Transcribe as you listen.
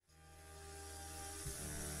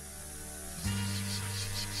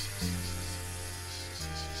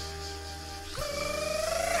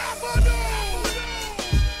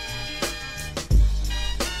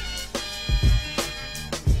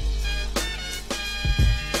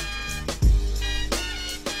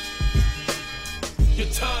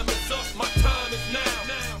time is up, my time is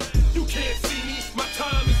now. You can't see me, my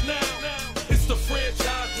time is now. It's the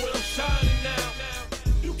franchise where I'm shining now.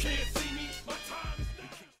 You can't see me, my time is now.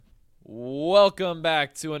 Welcome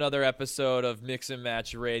back to another episode of Mix and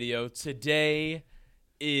Match Radio. Today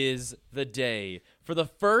is the day. For the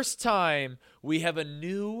first time, we have a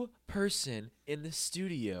new person in the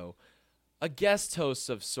studio, a guest host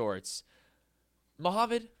of sorts.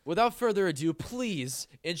 Mohammed, without further ado, please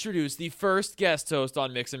introduce the first guest host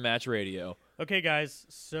on Mix and Match Radio. Okay, guys,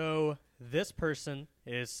 so this person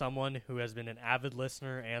is someone who has been an avid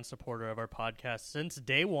listener and supporter of our podcast since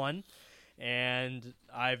day one, and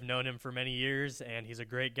I've known him for many years, and he's a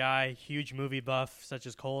great guy, huge movie buff, such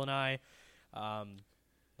as Cole and I.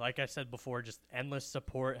 Like I said before, just endless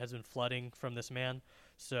support has been flooding from this man.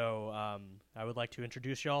 So I would like to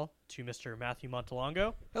introduce y'all to Mr. Matthew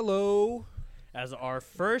Montalongo Hello. as our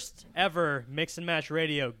first ever Mix and Match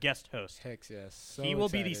Radio guest host. Heck yes. So He will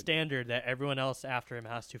be the excited. standard that everyone else after him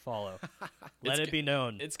has to follow. Let it be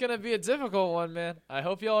known. It's going to be a difficult one, man. I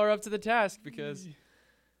hope y'all are up to the task because,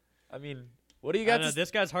 I mean, what do you I got know, to this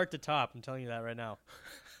guy's hard to top. I'm telling you that right now.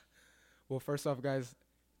 Well, first off, guys,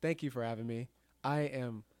 thank you for having me. I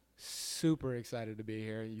am super excited to be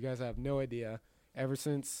here. You guys have no idea. Ever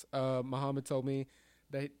since Muhammad told me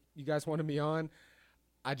that you guys wanted me on,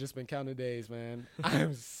 I just been counting days, man.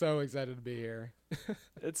 I'm so excited to be here.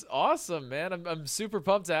 It's awesome, man. I'm super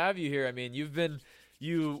pumped to have you here. I mean,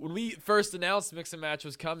 when we first announced Mix and Match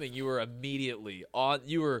was coming, you were immediately on.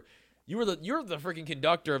 You're the freaking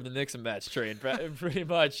conductor of the Mix and Match train, pretty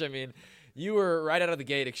much. I mean, you were right out of the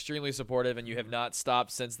gate extremely supportive, and you have not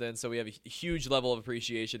stopped since then. So we have a huge level of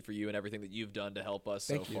appreciation for you and everything that you've done to help us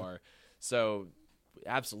Thank so you. far. So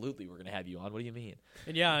absolutely, we're gonna have you on. What do you mean?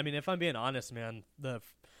 And yeah, I mean, if I'm being honest, man,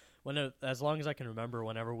 as long as I can remember,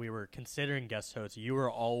 whenever we were considering guest hosts, you were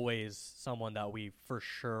always someone that we for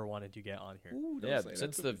sure wanted to get on here. Ooh, don't Yeah, say that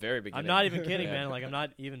since to the me. very beginning. I'm not even kidding, Yeah. man. Like, I'm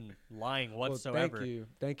not even lying Well, whatsoever.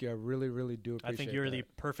 thank you. I really, really do appreciate I think you're the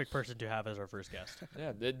that. perfect person to have as our first guest.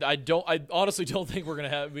 Yeah, I honestly don't think we're gonna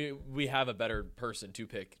have we have a better person to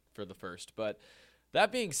pick for the first. But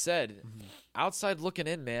that being said, outside looking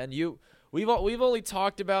in, man, we've only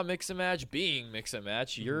talked about Mix and Match being Mix and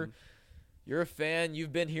Match. You're a fan.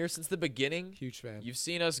 You've been here since the beginning. Huge fan. You've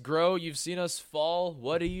seen us grow. You've seen us fall.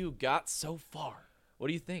 What do you got so far? What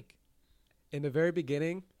do you think? In the very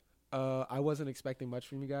beginning, I wasn't expecting much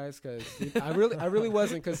from you guys because I really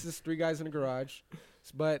wasn't because it's three guys in a garage.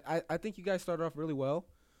 But I think you guys started off really well.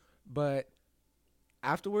 But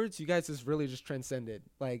afterwards, you guys just transcended.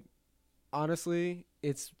 Like, honestly,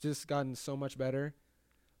 it's just gotten so much better.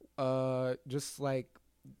 Just like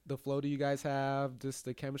the flow that you guys have, just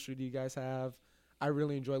the chemistry that you guys have. I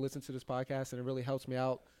really enjoy listening to this podcast, and it really helps me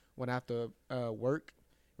out when I have to work.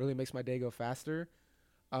 It really makes my day go faster.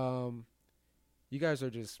 You guys are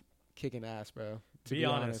just kicking ass, bro. To be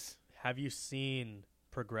honest. Have you seen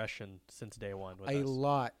progression since day one with A us?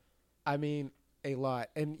 lot. I mean, a lot.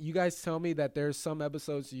 And you guys tell me that there's some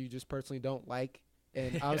episodes you just personally don't like.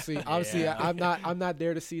 And obviously, Yeah. I'm not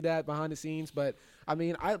there to see that behind the scenes. But I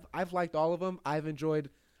mean, I've liked all of them. I've enjoyed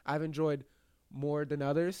more than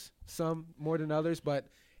others. Some more than others. But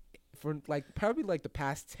for probably the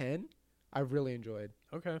past 10, I've really enjoyed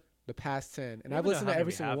Okay. the past 10, and I I've don't know listened how to many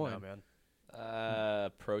every we single have one. now, man.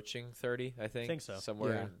 Approaching 30, I think. Think so.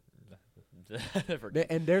 Somewhere.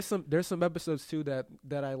 And there's some episodes too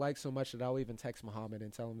that I like so much that I'll even text Muhammad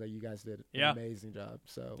and tell him that you guys did Yeah. an amazing job.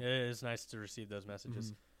 So It is nice to receive those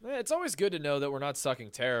messages. It's always good to know that we're not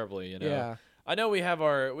sucking terribly. You know. yeah, I know we have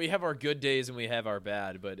our good days and we have our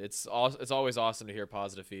bad, but it's always awesome to hear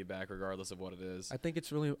positive feedback regardless of what it is. I think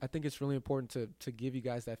it's really important to give you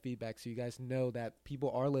guys that feedback so you guys know that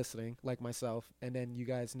people are listening, like myself, and then you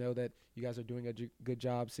guys know that you guys are doing a good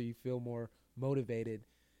job, so you feel more motivated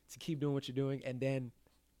to keep doing what you're doing, and then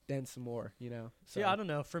some more, you know. So Yeah, I don't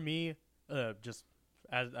know. For me, just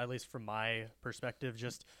at least from my perspective,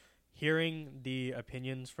 just hearing the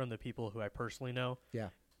opinions from the people who I personally know yeah,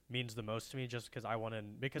 means the most to me, just because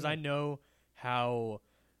I know how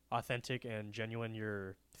authentic and genuine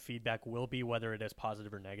your feedback will be, whether it is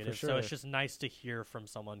positive or negative. For So it's sure. just nice to hear from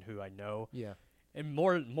someone who I know, yeah. and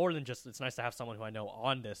more than just, it's nice to have someone who I know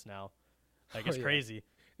on this now. Like, it's Oh, yeah. crazy.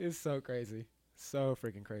 It's so crazy, so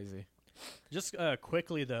freaking crazy. Just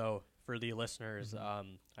quickly, though, for the listeners,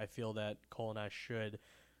 I feel that Cole and I should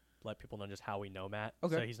let people know just how we know Matt.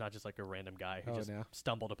 Okay. So he's not just like a random guy who Oh, just no.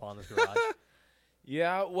 stumbled upon this garage.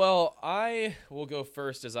 Yeah, well, I will go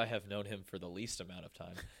first as I have known him for the least amount of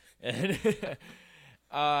time. And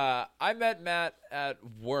I met Matt at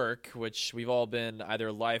work, which we've all been either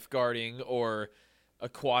lifeguarding or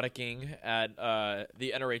aquaticking at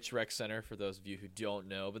the NRH Rec Center, for those of you who don't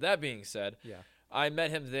know. But that being said, Yeah. I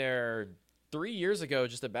met him there 3 years ago,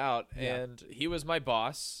 just about, Yeah. and he was my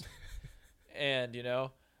boss. And,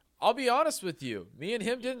 I'll be honest with you. Me and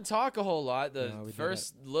him didn't talk a whole lot the No, we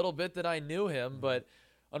first little bit that I knew him, but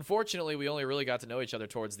unfortunately, we only really got to know each other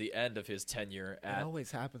towards the end of his tenure It at.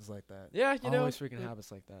 always happens like that. Yeah, Always freaking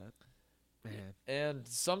happens like that. Man. And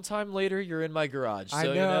sometime later, you're in my garage. So, I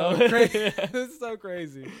know. Crazy. It's so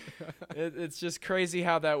crazy. It's just crazy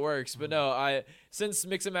how that works. But no, since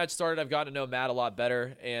Mix and Match started, I've gotten to know Matt a lot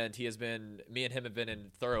better, and me and him have been in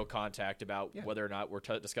thorough contact about whether or not we're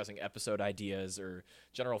discussing episode ideas or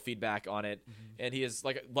general feedback on it. And he is,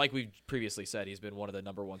 like we previously said, he's been one of the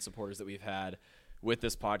number one supporters that we've had with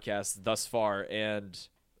this podcast thus far, and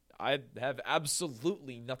I have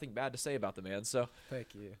absolutely nothing bad to say about the man. So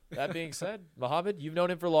Thank you. that being said, Mohammed, you've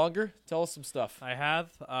known him for longer. Tell us some stuff. I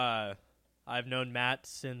have. I've known Matt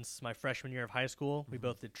since my freshman year of high school. We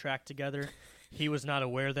both did track together. He was not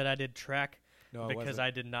aware that I did track No, I because wasn't.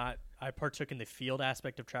 I did not. I partook in the field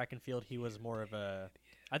aspect of track and field. He was more of a.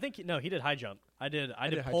 I think he did high jump. I did high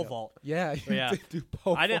pole jump. vault. Yeah, you Yeah. did do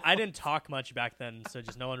pole I vault. didn't talk much back then, so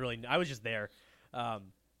just no one really. I was just there,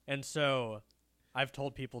 and so I've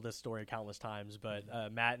told people this story countless times. But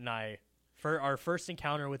Matt and I, for our first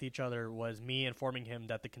encounter with each other, was me informing him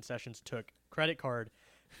that the concessions took credit card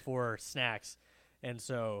for snacks, and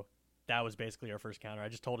so that was basically our first encounter. I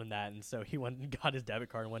just told him that, and so he went and got his debit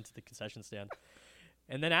card and went to the concession stand.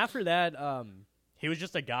 And then after that, he was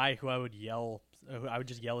just a guy who I would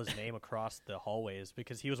just yell his name across the hallways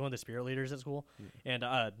because he was one of the spirit leaders at school, and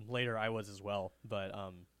later I was as well. But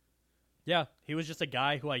yeah, he was just a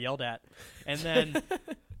guy who I yelled at, and then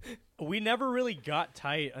we never really got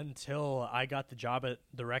tight until I got the job at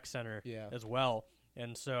the rec center as well.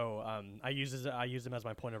 And so I used him as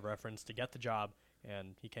my point of reference to get the job,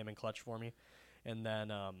 and he came in clutch for me. And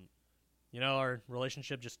then our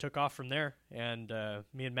relationship just took off from there. And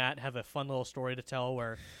me and Matt have a fun little story to tell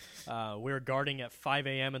where we were guarding at 5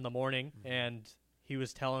 a.m. in the morning, and he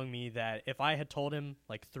was telling me that if I had told him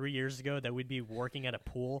like 3 years ago that we'd be working at a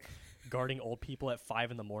pool guarding old people at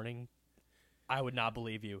 5 in the morning, I would not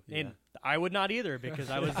believe you. Yeah. And I would not either, because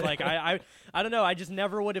I was like, I don't know. I just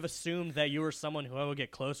never would have assumed that you were someone who I would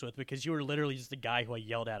get close with, because you were literally just a guy who I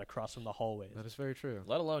yelled at across from the hallways. That is very true.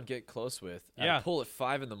 Let alone get close with. Yeah. At a pool at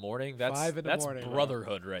 5 in the morning. That's 5 in the that's morning, wow.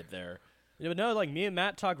 brotherhood right there. Yeah, but no, like me and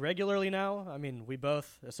Matt talk regularly now. I mean, we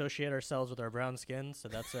both associate ourselves with our brown skin, so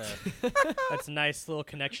that's a nice little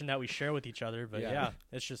connection that we share with each other. But Yeah. yeah,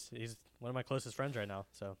 it's just he's one of my closest friends right now.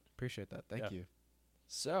 So Appreciate that. Thank Yeah. you.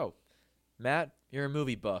 So, Matt, you're a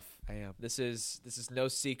movie buff. I am. This is no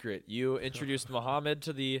secret. You introduced Mohammed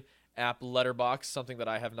to the app Letterboxd, something that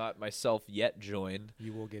I have not myself yet joined.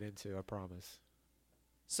 You will get into, I promise.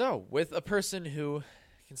 So, with a person who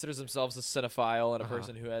considers themselves a cinephile and a Uh-huh.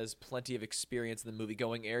 person who has plenty of experience in the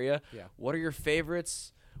movie-going area, Yeah. what are your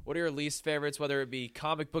favorites? What are your least favorites? Whether it be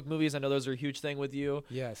comic book movies, I know those are a huge thing with you.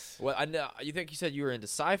 Yes. Well, I know you said you were into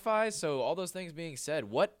sci-fi. So, all those things being said,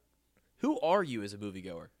 who are you as a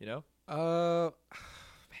moviegoer? You know? Man.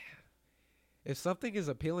 If something is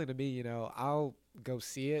appealing to me, I'll go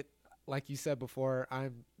see it. Like you said before,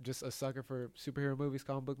 I'm just a sucker for superhero movies,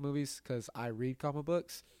 comic book movies, because I read comic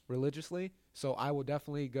books religiously. So I will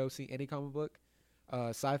definitely go see any comic book.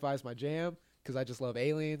 Sci-fi is my jam because I just love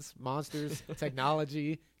aliens, monsters,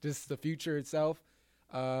 technology, just the future itself.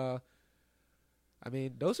 I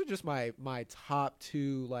mean, those are just my top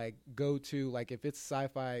two, like, go-to. Like, if it's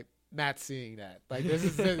sci-fi, Matt's seeing that. Like, this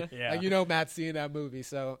is Yeah. like, Matt's seeing that movie.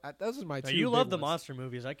 So those are my Now, two. you love big the ones. monster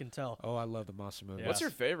movies, I can tell. Oh, I love the monster movie. Yeah. What's your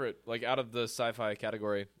favorite, like out of the sci-fi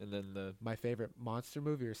category, and then the My favorite monster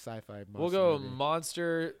movie or sci-fi monster we'll go movie?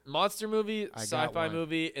 monster movie, I got sci-fi one.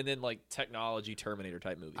 movie, and then like technology Terminator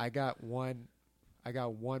type movie. I got one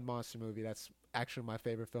monster movie that's actually my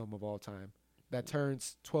favorite film of all time. That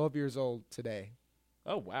turns 12 years old today.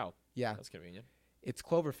 Oh wow, Yeah, that's convenient. it's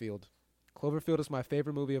Cloverfield. Cloverfield is my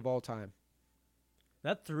favorite movie of all time.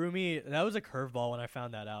 That threw me. That was a curveball when I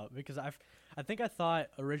found that out, because I think I thought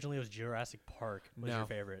originally it was Jurassic Park was No. your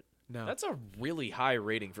favorite. No, That's a really high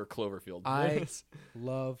rating for Cloverfield. I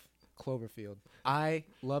love Cloverfield. I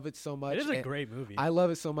love it so much. It is a and great movie. I love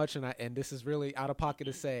it so much, and this is really out of pocket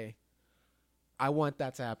to say. I want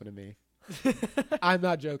that to happen to me. I'm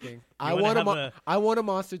not joking. I wanna want have I want a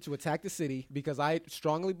monster to attack the city because I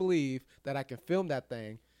strongly believe that I can film that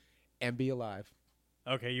thing and be alive.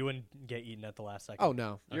 Okay, you wouldn't get eaten at the last second. Oh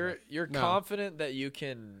no, You're No. confident that you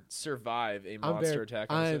can survive a I'm monster very, attack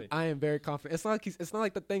on the city. I am very confident. It's not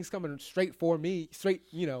like the thing's coming straight for me, straight.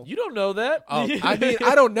 You know. You don't know that. I mean,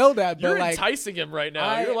 I don't know that, but You're like enticing him right now.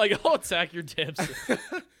 I- You're like, I'll attack your damn self.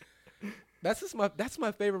 that's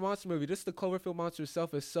my favorite monster movie. Just the Cloverfield monster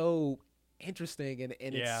itself is so interesting and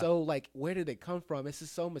Yeah. it's so like, where did it come from? It's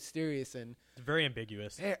just so mysterious and It's very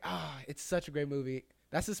ambiguous. it's such a great movie.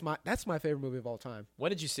 That's my favorite movie of all time. When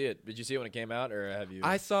did you see it? Did you see it when it came out, or have you?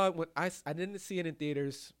 I saw it when I didn't see it in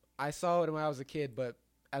theaters. I saw it when I was a kid, but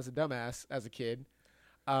as a dumbass as a kid,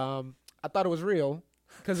 I thought it was real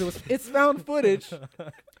because it's found footage.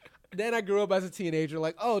 Then I grew up as a teenager,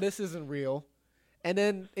 like, oh, this isn't real. And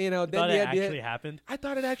then then Thought the it idea. actually happened. I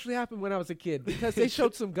thought it actually happened when I was a kid because they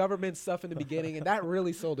showed some government stuff in the beginning, and that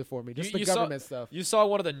really sold it for me. Just the you saw- government stuff. You saw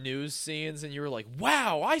one of the news scenes, and you were like,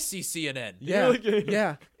 "Wow, I see CNN." Yeah,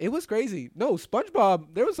 yeah, it was crazy. No,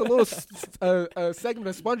 SpongeBob. There was a little segment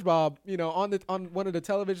of SpongeBob, on one of the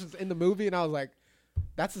televisions in the movie, and I was like,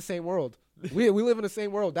 "That's the same world. We live in the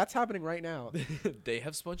same world. That's happening right now." They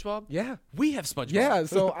have SpongeBob. Yeah, We have SpongeBob. yeah.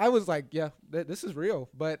 So I was like, "Yeah, this is real."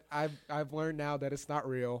 But I've learned now that it's not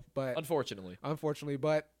real. But Unfortunately,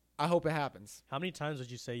 but I hope it happens. How many times would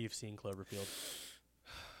you say you've seen Cloverfield?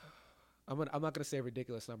 I'm not gonna say a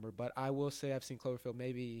ridiculous number, but I will say I've seen Cloverfield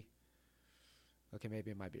maybe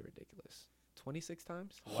it might be ridiculous. 26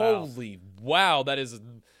 times. Wow. holy wow, that is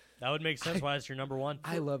That would make sense. Why it's your number one?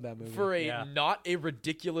 I love that movie. for a Yeah. not a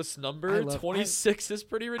ridiculous I number. love- 26 is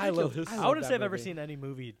pretty ridiculous. I I love wouldn't that say I've ever movie. seen any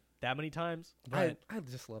movie that many times, but I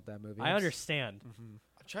just love that movie. I understand. Mhm.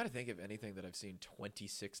 I'm trying to think of anything that I've seen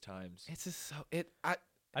 26 times. It's just so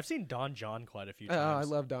I've seen Don John quite a few oh, I times.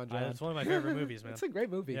 love Don John. It's one of my favorite movies, man. It's a great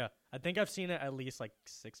movie. Yeah, I think I've seen it at least like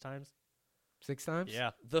 6 times. 6 times.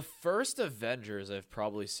 Yeah, The first Avengers I've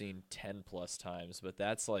probably seen 10 plus times, but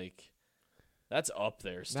that's up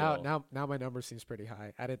there still. Now my number seems pretty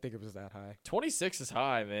high. I didn't think it was that high 26 is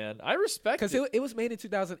high, man. I respect because it. it was made in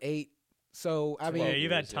 2008. So I mean, yeah,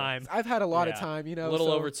 you've had years, yeah. time. I've had a lot of Yeah. time. A little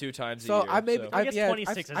so, over 2 times So a year. I maybe so. I guess I've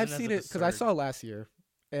 26 I've isn't seen as it because I absurd. saw it last year,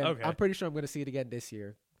 and Okay. I'm pretty sure I'm going to see it again this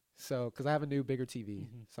year. So because I have a new bigger TV,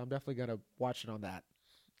 Mhm. so I'm definitely going to watch it on that.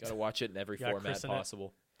 Gotta watch it in every Gotta format christen it.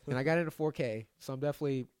 possible. And I got it in 4K, so I'm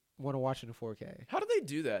definitely want to watch it in 4K. How do they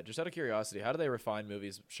do that? Just out of curiosity, how do they refine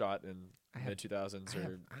movies shot in I have- mid 2000s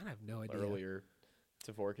or I have no idea. earlier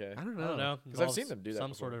to 4K? I don't I don't know. 'Cause I've seen them do that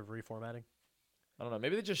Some before. sort of reformatting. I don't know.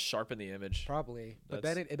 Maybe they just sharpen the image. Probably, but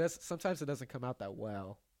That's- then it does. Sometimes it doesn't come out that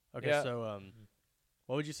well. Okay, Yeah. so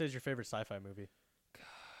what would you say is your favorite sci-fi movie?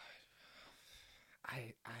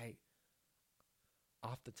 I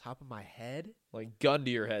off the top of my head, Like gun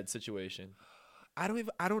to your head situation. I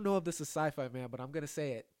don't know if this is sci-fi, man, but I'm gonna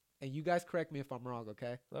say it, and you guys correct me if I'm wrong.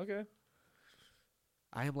 Okay, Okay.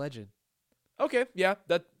 I Am Legend. Okay. Yeah.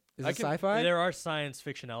 That Is I it can- sci-fi? There are science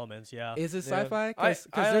fiction elements, yeah. Is it Yeah. sci-fi? I- Because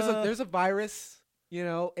there's I, a virus.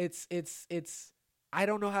 It's. I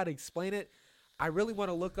don't know how to explain it. I really want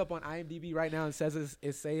to look up on IMDb right now and say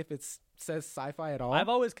if it says sci-fi at all. I've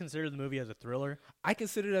always considered the movie as a thriller, I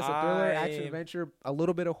consider it as a thriller, action, I- adventure, a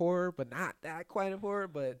little bit of horror, but not that quite of horror.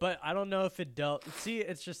 But I don't know if it dealt. See,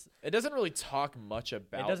 it's just It doesn't really talk much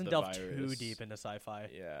about it doesn't the delve virus. too deep into sci-fi.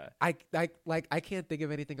 Yeah. I can't think of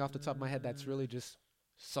anything off the top of my head that's really just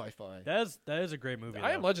sci-fi. That is a great movie.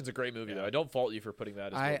 I Am though. Legend's a great movie though. Yeah. I don't fault you for putting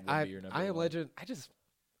that as I would be your number Am one. Legend. I just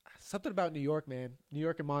something about New York, man. New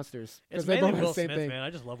York and monsters. It's they mainly both have Will the same Smith, thing. man.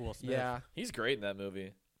 I just love Will Smith. Yeah, He's great in that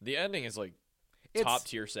movie. The ending is like It's- top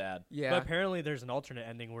tier sad. yeah. But apparently, there's an alternate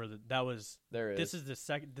ending where that was. There is. This is the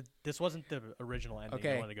second. This wasn't the original ending.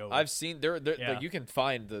 Okay. I want to go. With. I've seen there. Yeah. Like, you can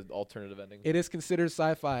find the alternative ending. It is considered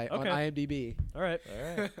sci-fi on Okay. IMDb. All right.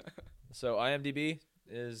 All right. So IMDb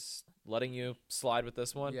is letting you slide with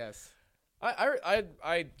this one. Yes.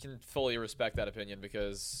 I can fully respect that opinion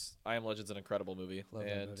because I Am Legend's an incredible movie. Love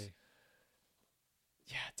and that movie.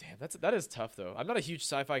 yeah, damn, that is tough though. I'm not a huge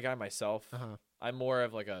sci-fi guy myself. Uh-huh. I'm more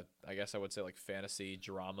of like I guess I would say like fantasy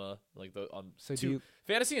drama, like So do you,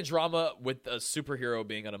 fantasy and drama with a superhero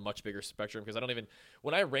being on a much bigger spectrum because I don't even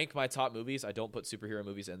when I rank my top movies, I don't put superhero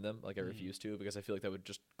movies in them like I refuse to because I feel like that would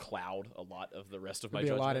just cloud a lot of the rest of my there'd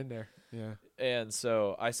be a judgment. lot in there. Yeah. And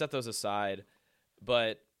so I set those aside,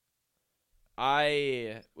 but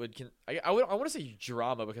I want to say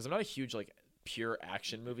drama because I'm not a huge like pure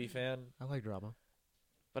action movie fan, I like drama.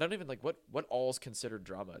 but I don't even like what all's considered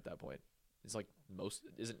drama at that point. It's like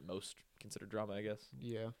isn't most considered drama, I guess.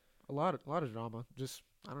 Yeah. A lot of drama. Just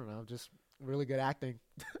I don't know, just really good acting.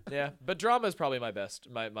 Yeah, but drama is probably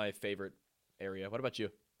my favorite area. What about you?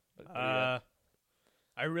 What do you got?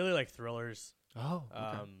 I really like thrillers. Oh.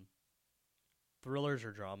 Um, thrillers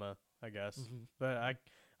or drama, I guess. Mhm. But I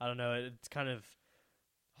don't know. It's kind of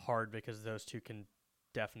hard because those two can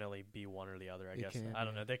definitely be one or the other, I They guess. can, I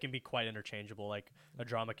don't yeah. know. They can be quite interchangeable. Like a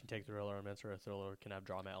drama can take thriller elements or a thriller can have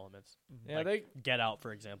drama elements. Yeah, Like they. Get Out,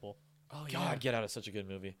 for example. Oh God, Get Out is such a good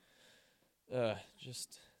movie.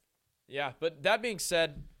 Yeah. But that being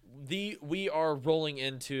said, we are rolling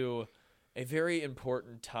into a very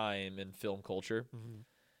important time in film culture Mhm.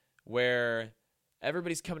 where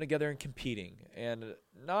everybody's coming together and competing, and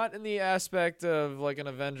not in the aspect of like an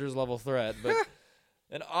Avengers level threat, but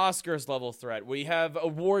an Oscars level threat. We have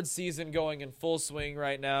award season going in full swing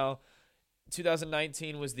right now.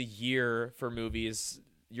 2019 was the year for movies.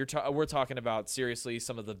 We're talking about seriously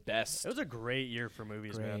some of the best. It was a great year for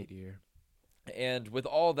movies, man. Great year. And with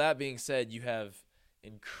all that being said, you have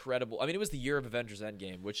incredible. I mean, it was the year of Avengers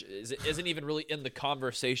Endgame, which isn't even really in the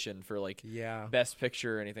conversation for like Yeah. Best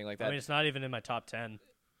Picture or anything like that. I mean, it's not even in my top 10.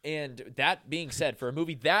 And that being said, for a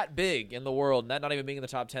movie that big in the world, and that not even being in the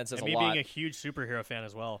top 10 says And a me lot. being a huge superhero fan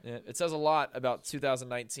as well. Yeah, it says a lot about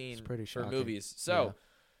 2019 It's pretty for shocking. movies. So, Yeah.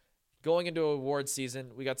 going into award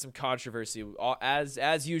season, we got some controversy.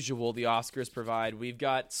 As usual, the Oscars provide. We've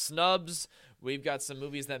got snubs. We've got some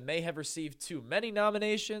movies that may have received too many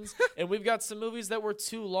nominations, and we've got some movies that were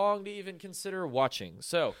too long to even consider watching.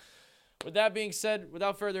 So, with that being said,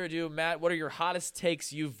 without further ado, Matt, what are your hottest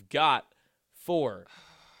takes you've got for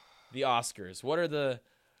the Oscars? What are the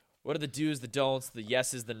do's, the don'ts, the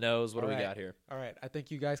yeses, the nos? What do we Alright. got here? All right. I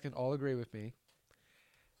think you guys can all agree with me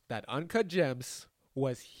that Uncut Gems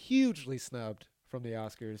was hugely snubbed from the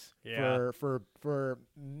Oscars Yeah. for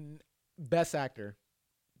best actor.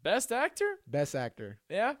 Best actor? Best actor.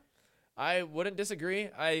 Yeah, I wouldn't disagree.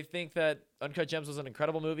 I think that Uncut Gems was an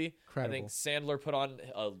incredible movie. Incredible. I think Sandler put on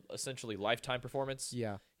a essentially lifetime performance.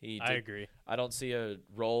 Yeah. He I did- agree. I don't see a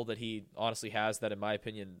role that he honestly has that, in my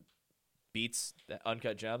opinion, beats the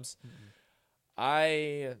Uncut Gems.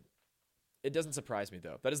 It doesn't surprise me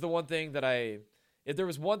though. That is the one thing that if there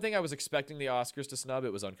was one thing I was expecting the Oscars to snub,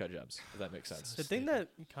 it was Uncut Gems. If that makes sense. The thing that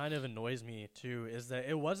kind of annoys me too is that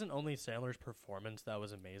it wasn't only Sandler's performance that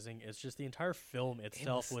was amazing. It's just the entire film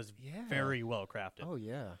itself was yeah. very well crafted. Oh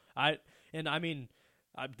yeah.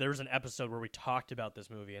 There was an episode where we talked about this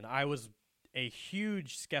movie, and I was a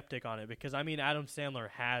huge skeptic on it because Adam Sandler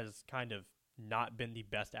has kind of not been the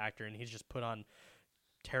best actor, and he's just put on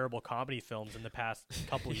terrible comedy films in the past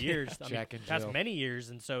couple years. Jack and past Jill. many years,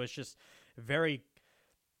 and so it's just very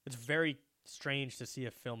strange to see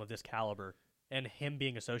a film of this caliber and him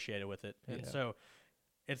being associated with it. And Yeah. so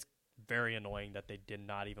it's very annoying that they did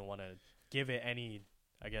not even want to give it any,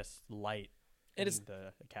 I guess, light It in is-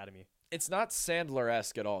 the Academy. It's not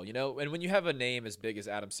Sandler-esque at all, you know? And when you have a name as big as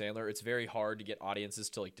Adam Sandler, it's very hard to get audiences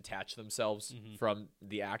to like detach themselves from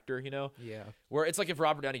the actor, you know? Yeah. Where it's like if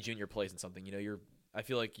Robert Downey Jr. plays in something, you know, I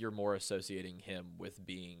feel like you're more associating him with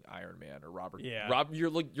being Iron Man or Robert. Yeah. You're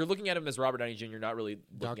looking at him as Robert Downey Jr., not really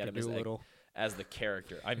looking Dr. at him as, Dolittle. as the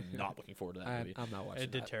character. I'm not looking forward to that movie. I'm not watching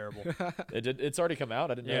It did that. terrible. It's already come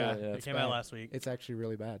out. I didn't yeah, know. Yeah, it came out last week. It's actually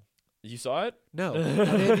really bad. You saw it? No, I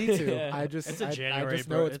didn't need to. Yeah. I just It's a I January. just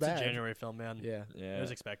know it's it's bad. a January film, man. Yeah. Yeah. It was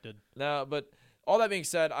expected. No, but all that being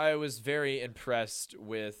said, I was very impressed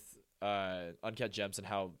with Uncut Gems and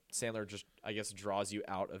how Sandler just, I guess, draws you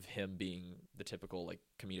out of him being the typical like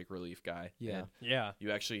comedic relief guy. Yeah. And Yeah. you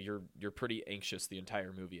actually you're pretty anxious the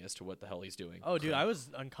entire movie as to what the hell he's doing. Oh, dude, I was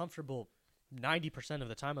uncomfortable 90% of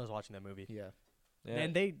the time I was watching that movie. Yeah. Yeah.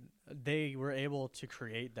 And they were able to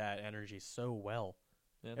create that energy so well.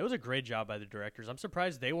 Yeah. It was a great job by the directors. I'm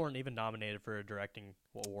surprised they weren't even nominated for a directing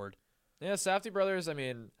award. Yeah, Safdie brothers. I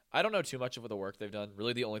mean, I don't know too much of the work they've done.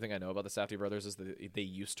 Really, the only thing I know about the Safdie brothers is that they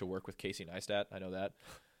used to work with Casey Neistat. I know that.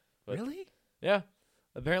 But- Really? Yeah,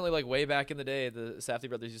 apparently, like way back in the day, the Safdie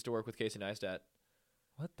brothers used to work with Casey Neistat.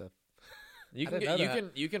 What the? You I can didn't know you that.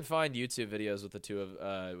 can you can find YouTube videos with the two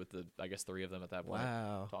of with the I guess three of them at that point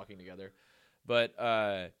Wow. talking together. But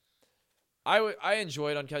I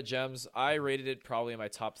enjoyed Uncut Gems. I rated it probably in my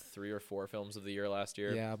top 3 or 4 films of the year last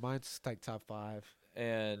year. Yeah, mine's like top 5.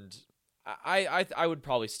 And I would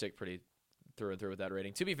probably stick pretty through and through with that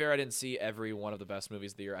rating. To be fair, I didn't see every one of the best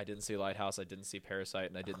movies of the year. I didn't see Lighthouse, I didn't see Parasite,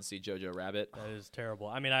 and I didn't see Jojo Rabbit. That is terrible.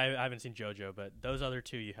 I mean, I haven't seen JoJo, but those other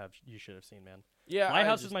two you should have seen, man. Yeah,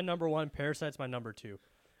 Lighthouse is my number 1. Parasite's my number 2.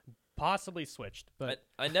 Possibly switched, but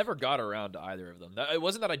I never got around to either of them. It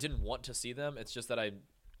wasn't that I didn't want to see them. It's just that I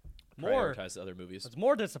More- prioritized other movies. what's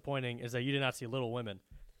more disappointing is that you did not see Little Women.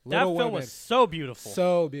 Little that film Women. was so beautiful.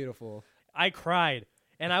 So beautiful. I cried,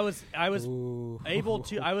 and I was Ooh. able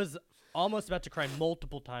to. I was almost about to cry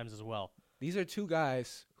multiple times as well. These are two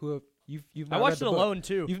guys who have you've I not watched read it the book. alone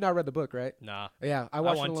too. You've not read the book, right? Nah. Yeah, I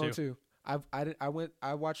watched it want alone to. too.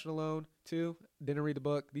 I watched it alone too. Didn't read the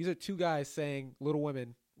book. These are two guys saying Little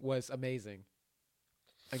Women was amazing,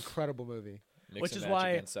 incredible movie. Mix Which and is match why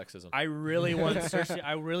against sexism. I really want Cersei.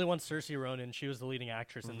 I really want Cersei Ronan. She was the leading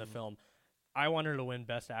actress in the film. I want her to win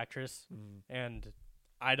Best Actress, and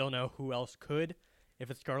I don't know who else could. If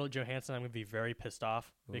it's Scarlett Johansson, I'm gonna be very pissed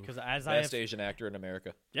off because as Best Asian actor in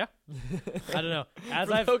America. yeah, I don't know. As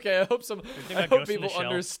I've Okay, I hope think I about hope Ghost in the people Shell?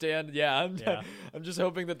 understand. Yeah, Yeah. I'm just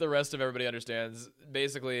hoping that the rest of everybody understands.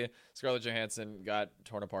 Basically, Scarlett Johansson got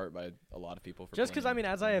torn apart by a lot of people for just because playing-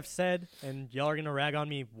 as I have said, and y'all are gonna rag on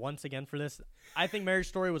me once again for this, I think Marriage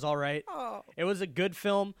Story was all right. It was a good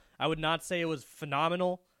film. I would not say it was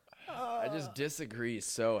phenomenal. I just disagree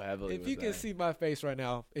so heavily. If with you can that. see my face right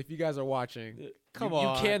now, if you guys are watching, come you,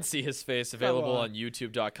 on. you can see his face available on. on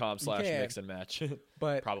youtube.com/mix and match.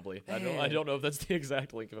 But Probably. I Man. don't know if that's the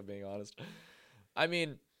exact link, if I'm being honest. I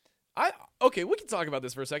mean, okay, we can talk about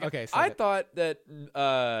this for a second. Okay, say I that. thought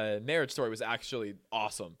that Marriage Story was actually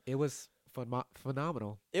awesome. it was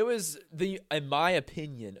phenomenal. It was in my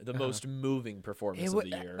opinion, the most moving performance of the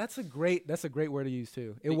year. That's a great word to use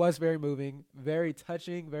too. It was very moving, very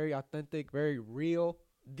touching, very authentic, very real.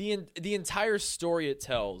 The entire story it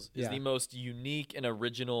tells is Yeah. the most unique and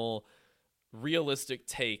original, realistic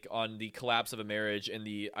take on the collapse of a marriage and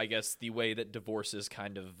the way that divorces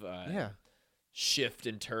kind of shift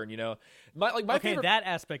and turn. You know, my Okay, favorite. that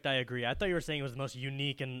aspect I agree. I thought you were saying it was the most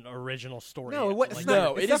unique and original story. No, what- Like, it's No,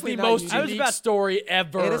 not- it is definitely the not most unique. I was unique about- story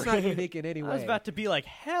ever. It is not unique in any way. I was about to be like,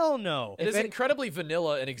 hell no. It is any- incredibly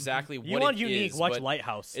vanilla and exactly You what want it unique? is, Watch but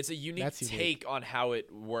Lighthouse. It's a unique That's unique. take on how it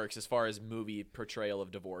works as far as movie portrayal of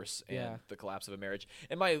divorce and Yeah. the collapse of a marriage.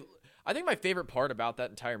 And I think my favorite part about that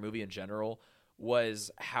entire movie in general was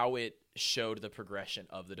how it showed the progression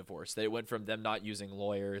of the divorce. That it went from them not using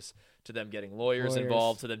lawyers to them getting lawyers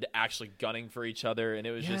involved to them to actually gunning for each other. And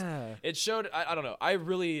it was Yeah. it showed, I don't know. I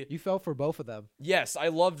really, You fell for both of them. yes, I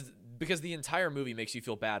loved, because the entire movie makes you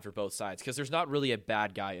feel bad for both sides because there's not really a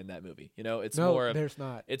bad guy in that movie. You know, it's No, more of, there's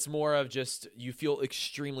not. it's more of just you feel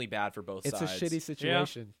extremely bad for both It's sides. a shitty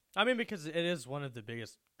situation. I mean, because it is one of the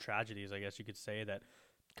biggest tragedies, I guess you could say, that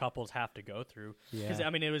couples have to go through. Because, Yeah. I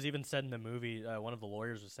mean, it was even said in the movie, one of the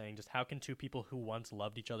lawyers was saying, just how can two people who once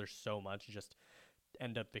loved each other so much just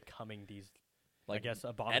end up becoming these, I Like guess, enemies,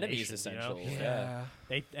 abominations, you know? essentially. Yeah.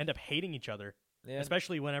 They end up hating each other. Yeah.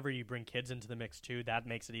 Especially whenever you bring kids into the mix, too. That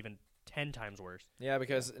makes it even 10 times worse. Yeah,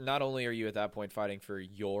 because not only are you at that point fighting for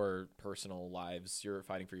your personal lives, you're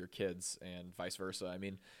fighting for your kids and vice versa. I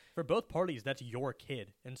mean, For both parties, that's your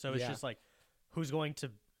kid. And so it's Yeah. just like, who's going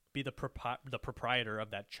to be the proprietor of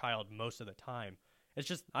that child most of the time? It's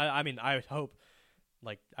just, I mean, I would hope,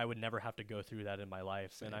 like, I would never have to go through that in my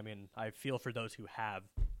life. And I mean, I feel for those who have.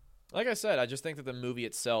 like I said, I just think that the movie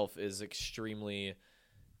itself is extremely,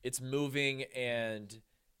 it's moving, and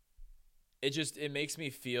it makes me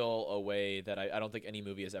feel a way that I don't think any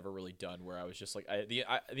movie has ever really done, where I was just like,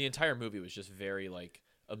 the entire movie was just very like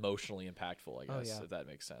emotionally impactful, I guess, yeah. if that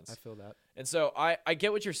makes sense. I feel that. And so I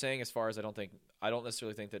get what you're saying as far as I don't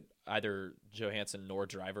necessarily think that either Johansson nor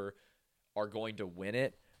Driver are going to win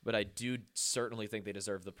it, but I do certainly think they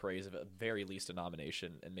deserve the praise of at very least a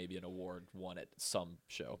nomination and maybe an award won at some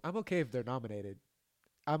show. I'm okay if they're nominated.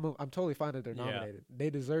 I'm totally fine if they're Yeah. nominated. They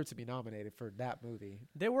deserve to be nominated for that movie.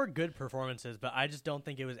 They were good performances, but I just don't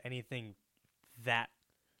think it was anything that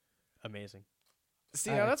amazing.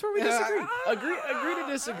 See, now that's where we disagree. Agree to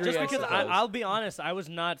disagree. Just I because suppose. I'll be honest, I was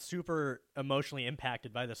not super emotionally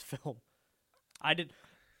impacted by this film. I did.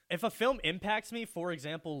 If a film impacts me, for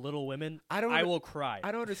example, Little Women, I don't- I will cry.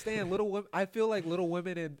 I don't understand Little Women. I feel like Little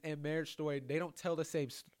Women and Marriage Story, they don't tell the same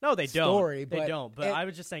No, they don't. story. They but don't. But it- I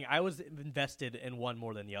was just saying, I was invested in one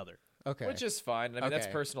more than the other. okay. Which is fine. I mean, that's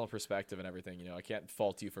Okay. personal perspective and everything. You know, I can't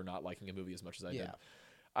fault you for not liking a movie as much as I did. Yeah.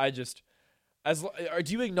 I just,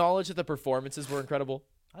 do you acknowledge that the performances were incredible?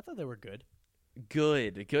 I thought they were good.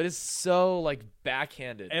 Good is so like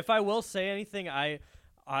backhanded. If I will say anything, I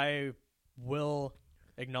will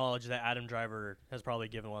acknowledge that Adam Driver has probably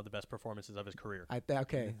given one of the best performances of his career.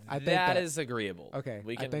 Okay. I think that is agreeable. okay.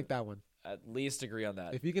 we I can think that one. at least agree on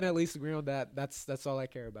that. If you can at least agree on that, that's all I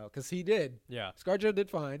care about. Because he did. Yeah. ScarJo did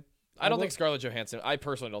fine. I don't think Scarlett Johansson. I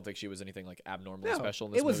personally don't think she was anything like abnormally No, special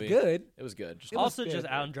in this it was movie. good. It was good. Just It was Also, good, just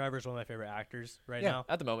but- Adam Driver is one of my favorite actors right Yeah. now.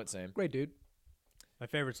 at the moment, same. Great dude. My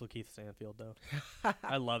favorite's Lakeith Stanfield, though.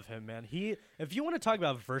 I love him, man. If you want to talk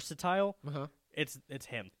about versatile, Uh-huh. it's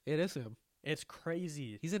him. It is him. It's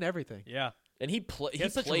crazy. He's in everything. Yeah. And he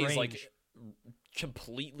has such plays range. like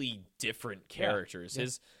completely different characters.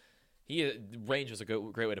 Yeah. Range is a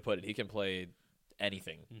great way to put it. He can play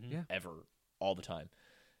anything Mm-hmm. Yeah. ever all the time,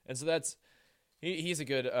 and so that's He's a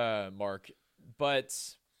good mark, but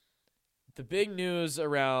the big news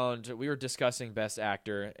around, we were discussing Best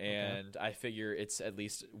Actor, and I figure it's at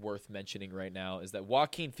least worth mentioning right now, is that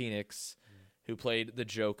Joaquin Phoenix, who played the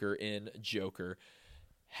Joker in Joker,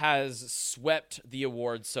 has swept the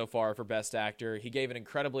awards so far for Best Actor. He gave an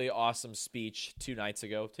incredibly awesome speech 2 nights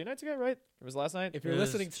ago. 2 nights ago, right? It was last night? If you're It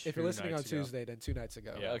was listening on 2 nights ago. Tuesday, then 2 nights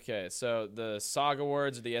ago. Yeah. Okay, so the SAG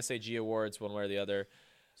Awards or the SAG Awards, one way or the other,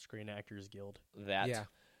 Screen Actors Guild. that Yeah.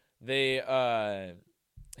 they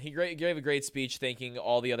gave a great speech thanking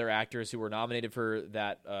all the other actors who were nominated for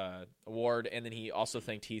that award, and then he also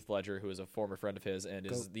thanked Heath Ledger, who is a former friend of his and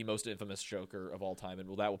is the most infamous Joker of all time,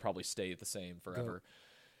 and that will probably stay the same forever.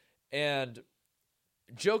 And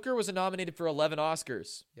Joker was nominated for 11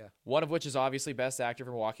 Oscars. Yeah. One of which is obviously Best Actor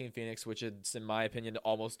from Joaquin Phoenix, which is, in my opinion,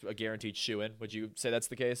 almost a guaranteed shoo-in. Would you say that's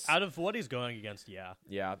the case? Out of what he's going against, yeah.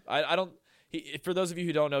 Yeah. I don't... for those of you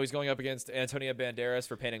who don't know, he's going up against Antonio Banderas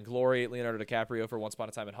for Pain and Glory, Leonardo DiCaprio for Once Upon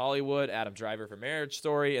a Time in Hollywood, Adam Driver for Marriage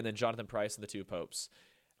Story, and then Jonathan Pryce in The Two Popes.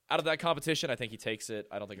 Out of that competition, I think he takes it.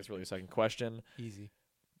 I don't think it's really a second question. Easy.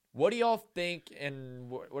 What do y'all think, and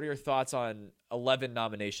what are your thoughts on 11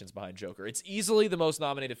 nominations behind Joker? It's easily the most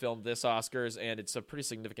nominated film this Oscars, and it's a pretty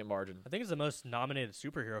significant margin. I think it's the most nominated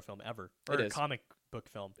superhero film ever. Or It is. comic book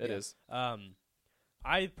film. It is.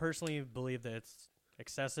 I personally believe that it's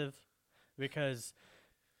excessive because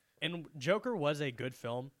Joker was a good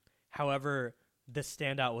film. However, the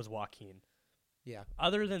standout was Joaquin. Yeah.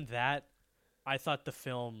 Other than that, I thought the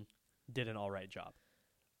film did an all right job.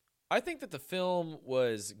 I think that the film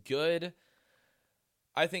was good.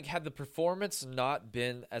 I think had the performance not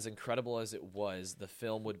been as incredible as it was, the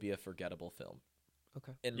film would be a forgettable film,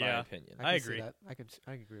 Okay. in my Yeah. opinion. I can see agree. that. I can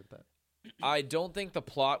agree with that. I don't think the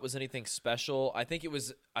plot was anything special. I think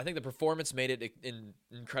the performance made it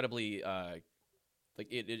incredibly like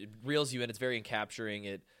it reels you in. It's very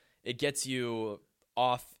encapturing. It gets you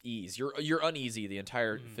off ease. You're uneasy the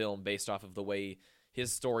entire film based off of the way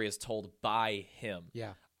his story is told by him.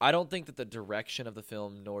 Yeah. I don't think that the direction of the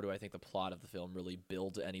film, nor do I think the plot of the film, really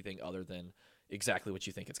builds anything other than exactly what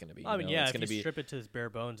you think it's going to be. I mean, yeah, it's if going to you be strip it to its bare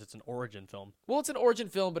bones, it's an origin film. well, it's an origin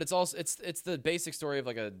film, but it's also it's the basic story of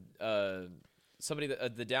like a somebody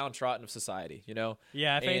the downtrodden of society. You know?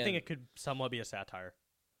 Yeah, if anything, And- it could somewhat be a satire.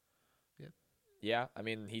 Yeah, I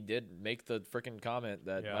mean, he did make the freaking comment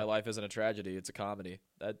that Yeah. my life isn't a tragedy; it's a comedy.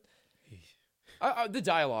 That the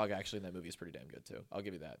dialogue actually in that movie is pretty damn good too. I'll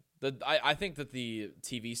give you that. I think that the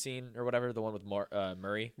TV scene or whatever, the one with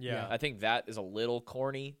Murray, Yeah. I think that is a little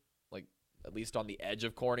corny, like at least on the edge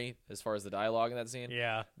of corny as far as the dialogue in that scene.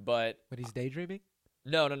 Yeah. But When he's daydreaming?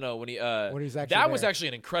 no, when he When he's actually that was there. actually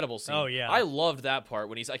an incredible scene. Oh, yeah. I loved that part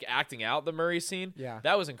when he's like acting out the Murray scene. Yeah.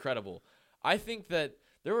 That was incredible. I think that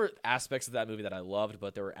there were aspects of that movie that I loved,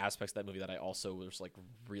 but there were aspects of that movie that I also was like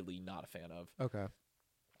really not a fan of. Okay.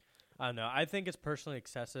 I don't know. I think it's personally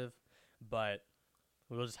excessive, but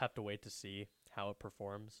we'll just have to wait to see how it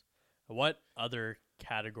performs. What other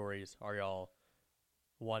categories are y'all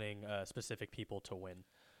wanting specific people to win?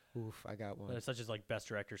 Oof, I got one. Such as like best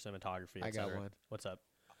director, cinematography, I got etc. one. What's up?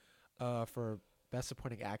 For best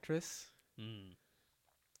supporting actress,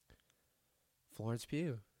 Florence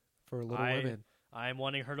Pugh for Little Women. I'm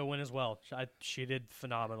wanting her to win as well. She did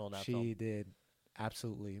phenomenal in that She film. did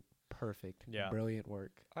absolutely perfect. Yeah. Brilliant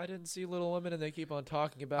work. I didn't see Little Women, and they keep on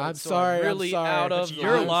talking about I'm it. So sorry, I'm really sorry. out of It's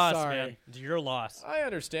your I'm loss, sorry. man. It's your loss. I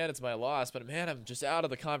understand it's my loss, but man, I'm just out of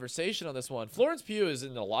the conversation on this one. Florence Pugh is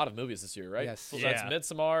in a lot of movies this year, right? Yes. So that's Yeah.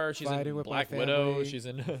 Midsommar. She's Fighting in with My Black Widow. Family. She's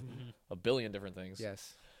in a billion different things.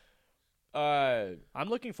 Yes. I'm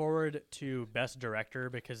looking forward to best director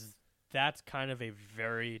because that's kind of a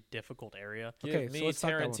very difficult area. Give Okay, so me let's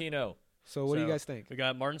talk that one. Tarantino. So what do you So, guys think? We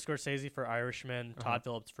got Martin Scorsese for Irishman, Todd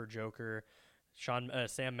Phillips for Joker, Sam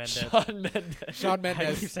Mendes. Shawn Mendes. Shawn I keep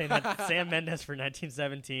Mendes. saying that. Sam Mendes for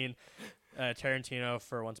 1917, Tarantino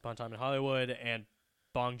for Once Upon a Time in Hollywood, and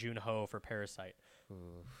Bong Joon-ho for Parasite.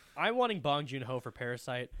 I'm wanting Bong Joon-ho for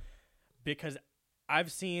Parasite because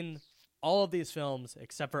I've seen all of these films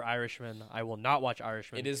except for Irishman. I will not watch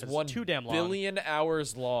Irishman. It is because 1 it's too damn long. billion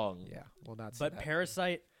hours long. Yeah, well, not. But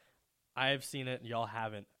Parasite, I've seen it. Y'all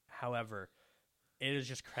haven't. However, it is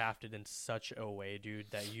just crafted in such a way,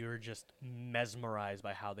 dude, that you're just mesmerized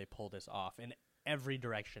by how they pull this off in every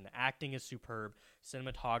direction. Acting is superb.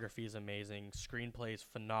 Cinematography is amazing. Screenplay is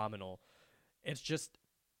phenomenal. It's just,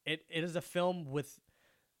 it is a film with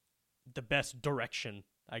the best direction.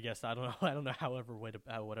 I guess I don't know.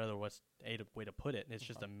 What other way to put it. It's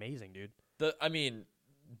just amazing, dude.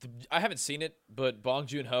 I haven't seen it, but Bong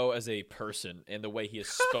Joon-ho as a person and the way he has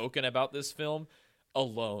spoken about this film,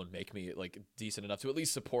 alone make me like decent enough to at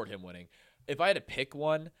least support him winning. If I had to pick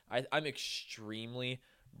one, I'm extremely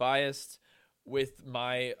biased with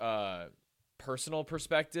my personal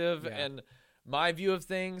perspective Yeah. and my view of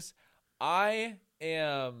things. I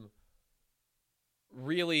am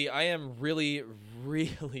really,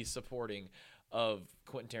 really supporting of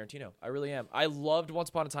Quentin Tarantino. I really am. I loved Once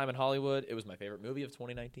Upon a Time in Hollywood. It was my favorite movie of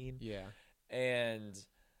 2019. Yeah. And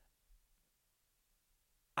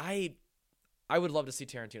I would love to see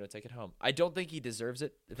Tarantino take it home. I don't think he deserves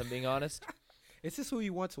it, if I'm being honest. It's just who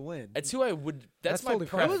you want to win. It's who I would. That's my totally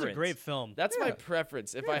fine. It preference. was a great film. That's my Yeah.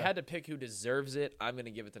 preference. If I Yeah. had to pick who deserves it, I'm going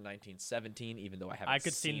to give it to 1917, even though I haven't. I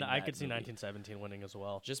could see seen I that could see movie. 1917 winning as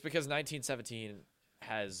well. Just because 1917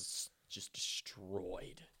 has just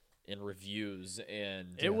destroyed in reviews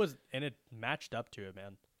and It matched up to it,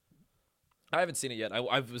 man. I haven't seen it yet.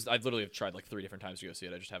 I've literally have tried like 3 different times to go see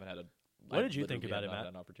it. I just haven't had a. What I did you think literally about have it, not Matt?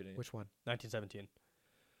 had An opportunity. Which one? 1917.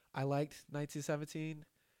 I liked 1917.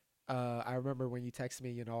 I remember when you texted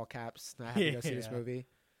me in all caps, I had to go see this Yeah. movie.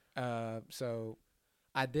 So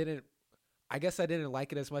I guess I didn't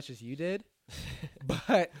like it as much as you did.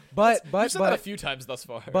 but You've said that a few times thus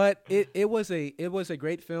far. but it was a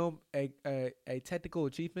great film, a technical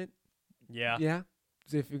achievement. Yeah. Yeah,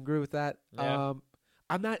 if you agree with that. Yeah.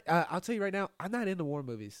 I'm not. I'll tell you right now, I'm not into war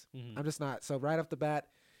movies. Mhm. I'm just not. So right off the bat,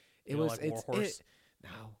 it You don't was like War Horse? no,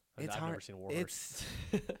 I've it's never hard. seen War It's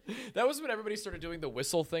That was when everybody started doing the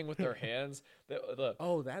whistle thing with their hands.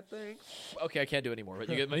 oh, that thing. Okay, I can't do it anymore. But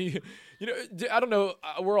you get my, I don't know.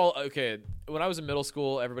 We're all okay. When I was in middle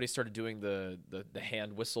school, everybody started doing the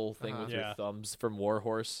hand whistle thing with Yeah. your thumbs from War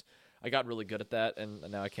Horse. I got really good at that, and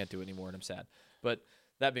now I can't do it anymore, and I'm sad. But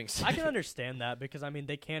that being said, I can understand that because I mean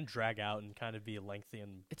they can drag out and kind of be lengthy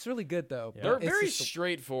and It's really good though. Yeah. they're It's very just a-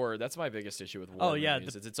 straightforward. That's my biggest issue with war Oh, yeah,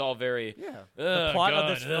 movies. It's all very yeah. the plot of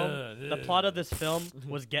this film. The plot of this film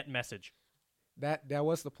was get message. That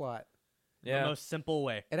was the plot. The yeah. most simple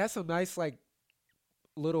way. It has some nice like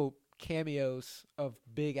little cameos of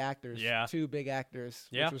big actors. Yeah. 2 big actors,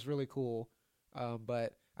 Yeah. which was really cool.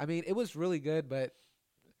 But I mean, it was really good. But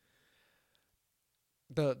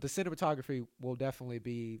the cinematography will definitely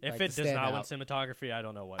be If like, it the does not win standout. cinematography, I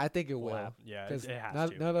don't know what. I think it will. happen. Yeah, Because it has none,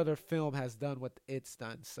 to. none other film has done what it's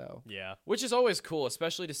done. So Yeah. Which is always cool,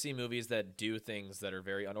 especially to see movies that do things that are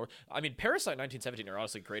very unorthodox. I mean, Parasite, 1917 are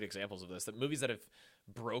honestly great examples of this. That movies that have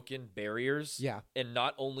broken barriers, yeah, and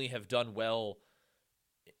not only have done well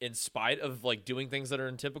in spite of like doing things that are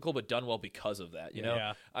untypical, but done well because of that. You know,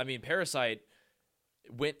 Yeah. I mean, Parasite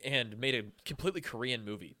went and made a completely Korean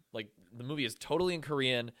movie. Like the movie is totally in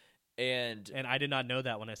Korean, and And I did not know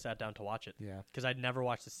that when I sat down to watch it yeah. because I'd never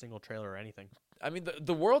watched a single trailer or anything. I mean,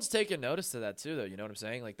 the world's taken notice to that too, though. You know what I'm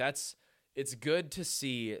saying? Like it's good to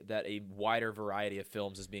see that a wider variety of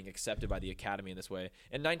films is being accepted by the Academy in this way.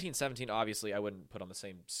 In 1917, obviously, I wouldn't put on the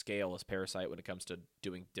same scale as Parasite when it comes to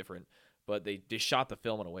doing different, but they shot the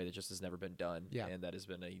film in a way that just has never been done, Yeah. and that has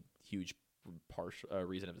been a huge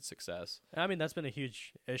reason of its success. I mean, that's been a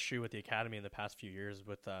huge issue with the Academy in the past few years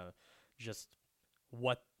with just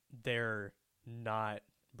what they're not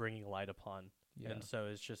bringing light upon. Yeah. And so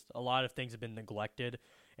it's just a lot of things have been neglected.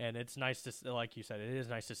 And it's nice to, like you said, it is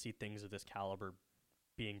nice to see things of this caliber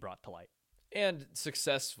being brought to light. And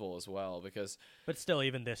successful as well, because But still,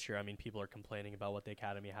 even this year, I mean, people are complaining about what the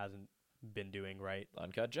Academy hasn't been doing right.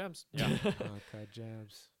 Uncut Gems. Yeah. Okay,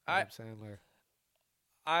 Jams. I- Adam Sandler.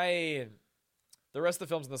 The rest of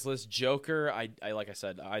the films on this list, Joker, I like I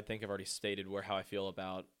said, I think I've already stated how I feel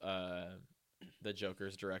about the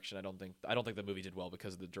Joker's direction. I don't think the movie did well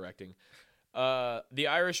because of the directing. The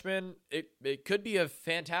Irishman, it could be a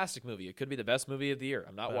fantastic movie. It could be the best movie of the year.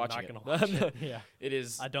 I'm not But I'm watching not it. gonna watch it. Yeah. It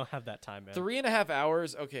is I don't have that time, man. 3.5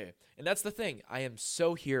 hours. Okay. And that's the thing. I am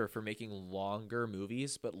so here for making longer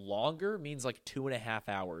movies, but longer means like 2.5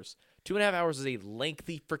 hours. 2.5 hours is a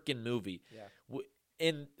lengthy freaking movie. Yeah.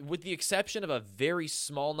 And with the exception of a very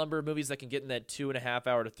small number of movies that can get in that 2.5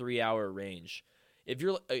 hour to 3 hour range, if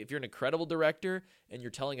you're an incredible director and you're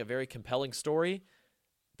telling a very compelling story,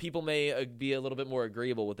 people may be a little bit more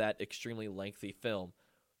agreeable with that extremely lengthy film.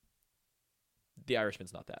 The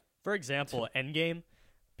Irishman's not that. For example, Endgame,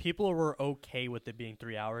 people were okay with it being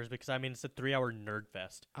 3 hours because, I mean, it's a 3-hour nerd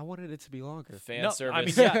fest. I wanted it to be longer. Fan No,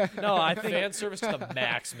 service. I mean, yeah. No, I think fan service to the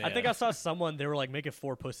max, man. I think I saw someone, they were like, make it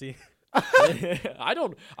 4 pussy.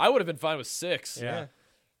 I would have been fine with 6. Yeah.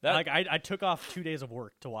 That Like, I took off 2 days of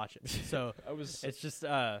work to watch it. So I was it's just,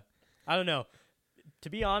 I don't know. To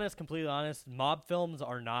be honest, completely honest, mob films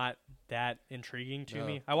are not that intriguing to No.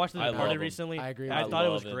 me. I watched The I love Departed 'em. recently. I agree I with thought it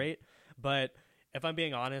you. was Love 'em. great, but if I'm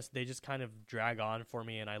being honest, they just kind of drag on for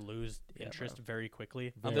me, and I lose interest very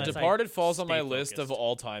quickly. The unless I Departed falls on stay my list of focused.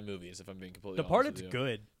 all-time movies. If I'm being completely Departed's honest with you.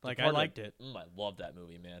 good. Like I Departed- liked it. I love that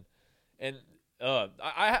movie, man. And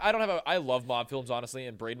I don't have I love mob films, honestly,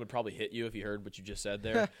 and Braden would probably hit you if he heard what you just said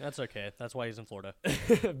there. That's okay. That's why he's in Florida.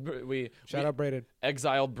 we Shout out Braden.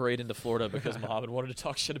 exiled Braden to Florida because Muhammad wanted to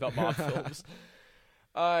talk shit about mob films.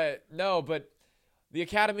 No, but the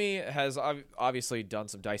Academy has obviously done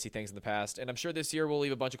some dicey things in the past, and I'm sure this year we'll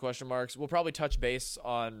leave a bunch of question marks. We'll probably touch base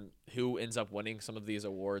on who ends up winning some of these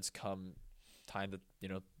awards come time that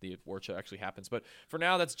the award show actually happens. But for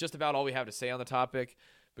now, that's just about all we have to say on the topic,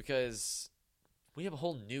 because we have a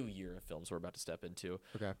whole new year of films we're about to step into.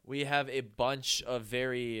 Okay. We have a bunch of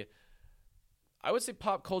very, I would say,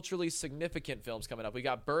 pop culturally significant films coming up. We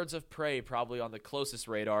got Birds of Prey probably on the closest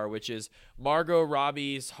radar, which is Margot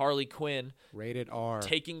Robbie's Harley Quinn Rated R.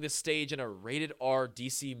 taking the stage in a rated R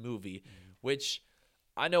DC movie, which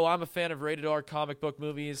I know I'm a fan of rated R comic book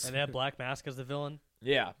movies. And they have Black Mask as the villain,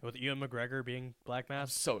 Yeah. with Ewan McGregor being Black I'm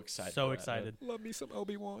Mask. so excited. So for that, excited. Love me some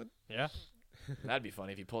Obi-Wan. Yeah. man. That'd be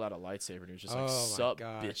funny if he pulled out a lightsaber and he was just like, Oh my sup,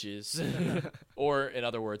 gosh. bitches. Or, in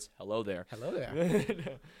other words, hello there. Hello there.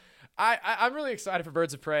 I'm really excited for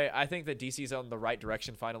Birds of Prey. I think that DC's on the right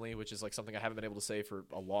direction finally, which is like something I haven't been able to say for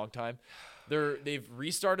a long time. They've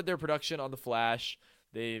restarted their production on The Flash.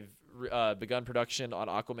 They've begun production on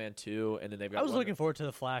Aquaman 2, and then they've got. I was looking forward to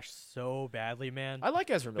The Flash so badly, man. I like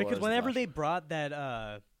Ezra Miller Because as the whenever Flash. they brought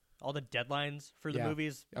that all the deadlines for the Yeah.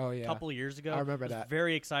 movies Oh a yeah. couple of years ago, I remember was that.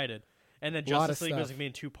 very excited. And then A lot of Justice League was stuff. going to be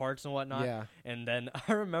in 2 parts and whatnot. Yeah. And then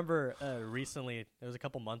I remember recently, it was a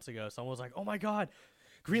couple months ago, someone was like, "Oh my God,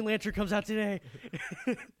 Green Lantern comes out today."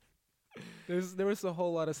 There was a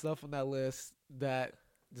whole lot of stuff on that list that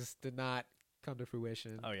just did not come to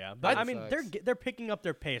fruition. Oh yeah, but I mean sucks. they're picking up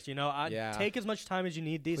their pace. Yeah. Take as much time as you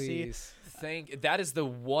need, DC. Please. That is the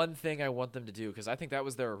one thing I want them to do, because I think that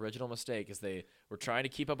was their original mistake, is they were trying to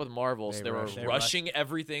keep up with Marvel, so they were They rushing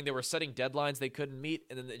everything. They were setting deadlines they couldn't meet,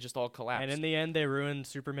 and then it just all collapsed. And in the end, they ruined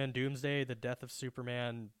Superman Doomsday, the death of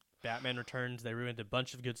Superman, Batman Returns. They ruined a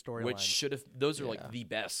bunch of good storylines. which should have, those are Yeah. like the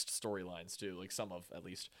best storylines too, like some of at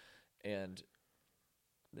least, and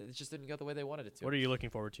it just didn't go the way they wanted it to. What are you looking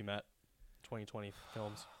forward to, Matt? 2020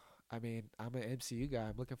 films. I mean, I'm an MCU guy.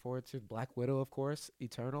 I'm looking forward to Black Widow, of course,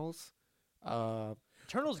 Eternals,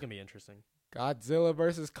 Eternal's gonna be interesting. Godzilla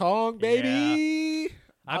versus Kong, baby.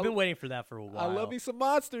 I've been waiting for that for a while. I love me some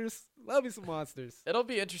monsters. Love me some monsters. It'll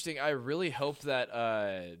be interesting. I really hope that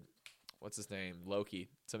what's his name? Loki.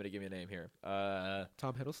 Somebody give me a name here.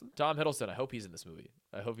 Tom Hiddleston. Tom Hiddleston. I hope he's in this movie.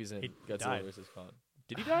 I hope he's in He Godzilla died. versus Kong.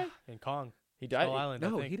 Did he die? In Kong. He died. Skull Island,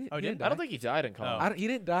 No, I think. he didn't- Oh, he did didn't I don't think he died in Kong. Oh. He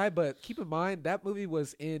didn't die, but keep in mind that movie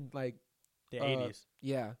was in like the 80s.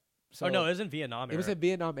 yeah. So Oh no, it was in Vietnam. it was era. in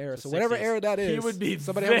Vietnam era. The So whatever 60s. era that is, He would be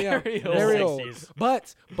somebody help me out. very Very old. old. 60s.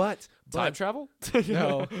 But Time travel?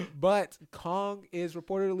 no, but Kong is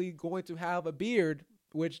reportedly going to have a beard,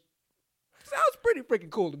 which sounds pretty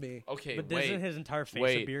freaking cool to me. Okay, But wait. isn't his entire face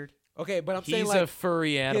wait. a beard? Okay, but I'm saying He's like a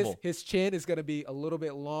furry animal. his chin is gonna be a little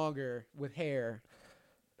bit longer with hair.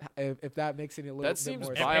 If that makes any little That bit seems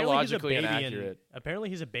more bi- sense. Biologically apparently he's a baby inaccurate. apparently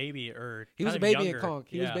he's a baby, or He was kind a of baby in younger. Kong.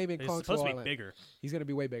 He was Yeah, baby in he's Kong supposed to Skull be Island. bigger. He's gonna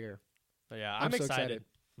be way bigger. So yeah, I'm I'm so excited.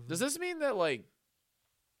 Does this mean that like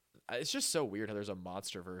it's just so weird how there's a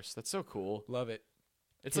monster verse? That's so cool. Love it.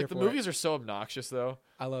 It's Here like the for it. movies are so obnoxious though.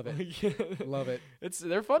 I love it. Love it.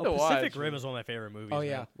 They're fun to watch. Pacific Rim is one of my favorite movies. Oh man.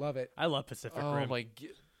 yeah, love it. I love Pacific Oh Rim. my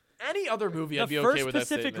any other movie the I'd be first okay with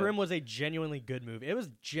Pacific that statement. Rim was a genuinely good movie. It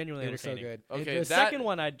was genuinely It was so entertaining. good. Okay, The just- second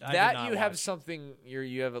one, I did that not you have watch. something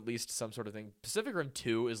you have at least some sort of thing. Pacific Rim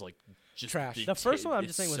 2 is like just Trash. The first one I'm it's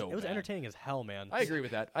just saying was so it was bad. entertaining as hell, man. I agree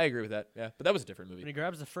with that. Yeah, but that was a different When he movie.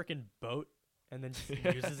 grabs the freaking boat and then just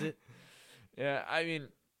uses it. Yeah, I mean,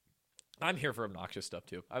 I'm here for obnoxious stuff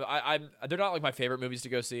too. I'm they're not like my favorite movies to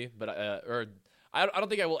go see, but I don't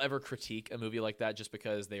think I will ever critique a movie like that just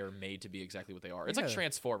because they are made to be exactly what they are. It's like Yeah,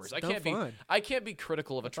 Transformers. it's I can't no fun. I can't be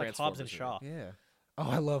critical of a It's like Transformers. Hobbs and movie. Shaw. Yeah. Oh,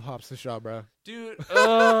 I love Hobbs and Shaw, bro. Dude.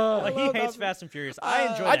 Like, he love hates Hobbs- Fast and Furious. I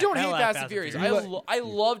enjoy. I the don't hate hell out of Fast and Furious. Furious. I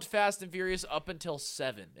loved Fast and Furious up until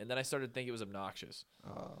 7, and then I started to think it was obnoxious.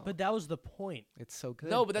 Oh, But that was the point. it's so good.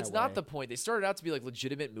 No, but that's that not way. the point. They started out to be like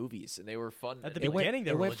legitimate movies, and they were fun. At the and, It like, beginning,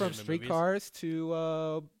 they it were went from legitimate movies. streetcars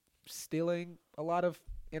to stealing a lot of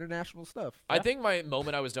international stuff. I think my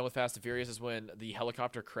moment I was done with Fast and Furious is when the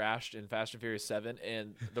helicopter crashed in Fast and Furious 7,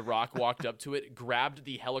 and The Rock walked up to it, grabbed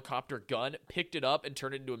the helicopter gun, picked it up, and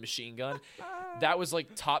turned it into a machine gun. That was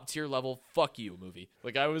like top tier level fuck you movie.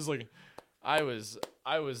 Like I was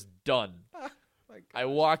done. My I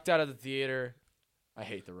walked out of the theater. I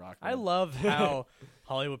hate The Rock. I man. love how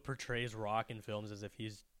Hollywood portrays Rock in films as if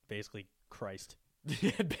he's basically Christ.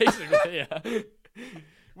 Basically, yeah.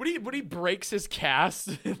 When he breaks his cast,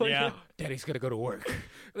 like, Yeah. Daddy's gonna go to work.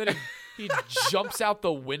 and then he jumps out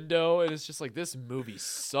the window, and it's just like, this movie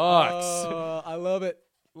sucks. I love it.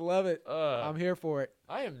 Love it. Uh, I'm here for it.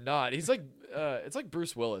 I am not. He's like, it's like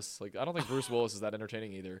Bruce Willis. Like, I don't think Bruce Willis is that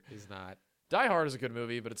entertaining either. He's not. Die Hard is a good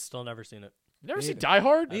movie, but it's Still never seen it. never seen Neither. Die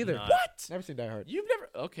Hard. Neither. not. What? Never seen Die Hard. You've never?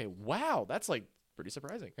 Okay, wow, that's like pretty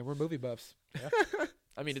surprising. And we're movie buffs.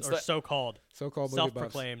 I mean, it's Or that. so-called. So-called movie buffs.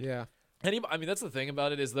 Self-proclaimed. Yeah. I mean, that's the thing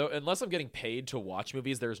about it is though, unless I'm getting paid to watch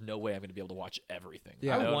movies, there's no way I'm going to be able to watch everything.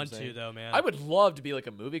 Yeah. You know I what want I'm to, saying? though, man. I would love to be like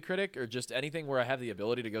a movie critic or just anything where I have the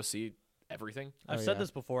ability to go see everything. I've Oh, said yeah.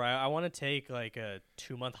 this before. I want to take like a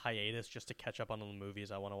 2-month hiatus just to catch up on the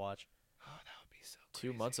movies I want to watch.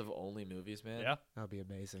 2 months of only movies, man. Yeah. That would be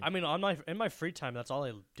amazing. I mean, in my free time, that's all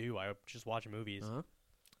I do. I just watch movies. Uh-huh.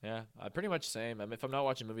 Yeah, I pretty much same. I mean, if I'm not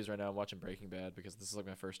watching movies right now, I'm watching Breaking Bad because this is like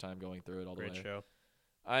my first time going through it all the Great way. show.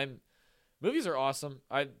 Movies are awesome.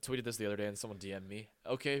 I tweeted this the other day and someone DM'd me.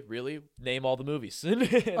 Okay, really? Name all the movies.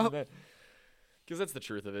 Because that's the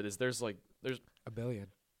truth of it. Is there's A billion.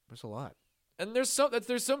 There's a lot. and there's so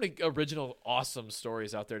many original awesome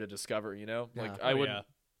stories out there to discover. You know, Yeah. like Oh, I would. yeah.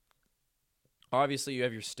 Obviously, you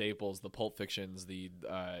have your staples, the Pulp Fictions, the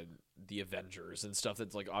Avengers, and stuff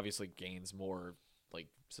that's like obviously gains more like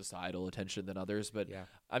societal attention than others. But Yeah.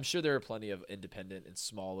 I'm sure there are plenty of independent and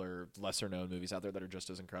smaller, lesser known movies out there that are just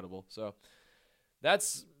as incredible. So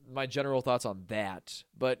that's my general thoughts on that.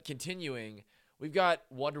 But continuing, we've got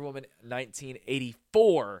Wonder Woman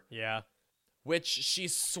 1984, Yeah. which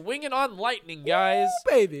she's swinging on lightning, guys.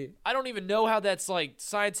 Baby. I don't even know how that's like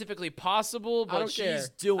scientifically possible, I but don't she's care.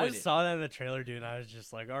 doing I it. just saw that in the trailer, dude, and I was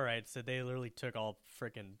just like, all right. So they literally took all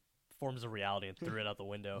freaking forms of reality and threw it out the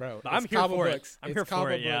window. Bro, But I'm it's here comic for books. it. I'm It's here for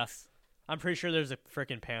comic it, yeah. books. I'm pretty sure there's a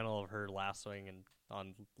freaking panel of her lassoing and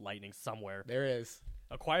on lightning somewhere. There is.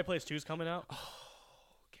 A Quiet Place 2 is coming out. Can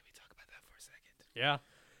we talk about that for a second? Yeah.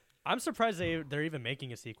 I'm surprised they're even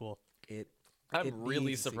making a sequel. It I'm really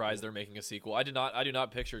needs a surprised sequel. they're making a sequel. I do not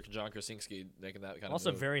picture John Krasinski making that kind I'm of also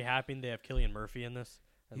move. very happy they have Cillian Murphy in this.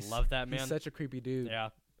 I He's- love that man. He's such a creepy dude. Yeah.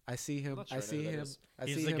 I see him. not sure I I know see who that him. is. I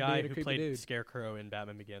He's see the him guy being a who creepy played dude. Scarecrow in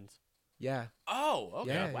Batman Begins. Yeah. Oh,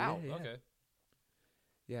 okay. Yeah, Wow. yeah, yeah. Okay.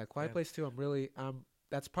 Yeah. Quiet Yeah. Place 2. I'm really.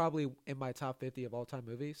 That's probably in my top 50 of all time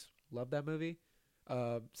movies. Love that movie.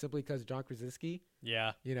 Simply because John Krasinski.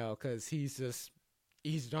 Yeah. You know, because he's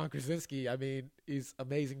John Krasinski. I mean, he's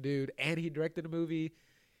amazing dude, and he directed a movie.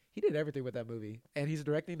 He did everything with that movie, and he's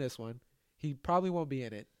directing this one. He probably won't be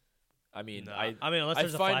in it I mean, No. I mean, unless I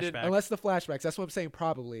there's a find it- flashback. unless the flashbacks. That's what I'm saying.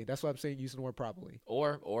 Probably. That's what I'm saying. Using the word probably.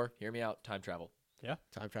 or hear me out. Time travel.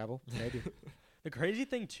 Time travel. Maybe. The crazy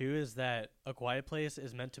thing too is that A Quiet Place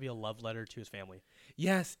is meant to be a love letter to his family.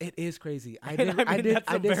 Yes, it is crazy. I And did. I mean, that's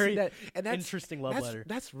I a did very see that, and that's Interesting love letter.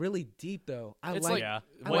 That's really deep, though. I It's like. like- Yeah.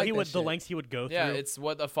 I What like he that would, the shit. lengths he would go Yeah, through. it's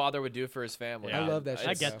what a father would do for his family. Yeah. I love that shit.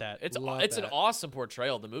 I It's- get though. that. It's Love it's an that. awesome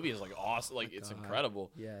portrayal. The movie is like awesome. Like it's God.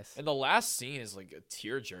 incredible. Yes. And the last scene is like a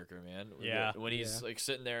tearjerker, man. Yeah. When he's Yeah. like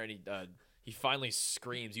sitting there and he finally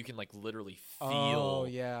screams. You can like literally feel. Oh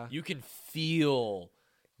yeah. You can feel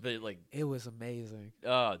the like It was amazing,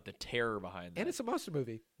 the terror behind that. and it's a monster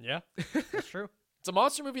movie. Yeah, that's true. It's a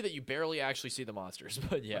monster movie that you barely actually see the monsters,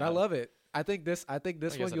 but yeah. But I love it. I think this I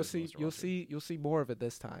guess one that you'll is see monster. you'll see more of it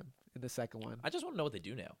this time in the second one. I just want to know what they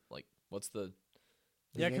do now. Like, what's the?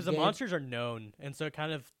 Yeah, because the game. monsters are known, and so it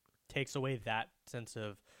kind of takes away that sense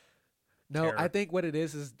of No, terror. I think what it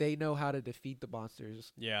is they know how to defeat the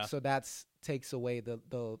monsters. yeah. So that's takes away the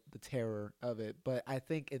terror of it. But I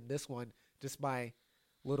think in this one, just my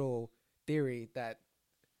little theory that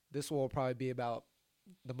this will probably be about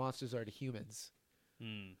the monsters are the humans.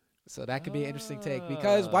 Hmm. So that could be an interesting take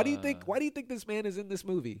because why do you Ah. think this man is in this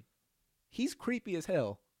movie? He's creepy as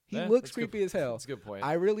hell. He Yeah, looks that's good- creepy as hell. That's a good point.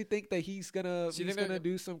 I really think that he's gonna So you think they're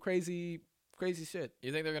do some crazy shit.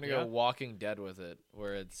 You think they're gonna Yeah. go Walking Dead with it,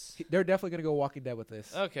 where it's They're definitely gonna go Walking Dead with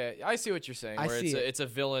this. okay? I see what you're saying. I Where see it. it's a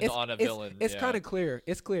villain on a villain. It's yeah. kind of clear.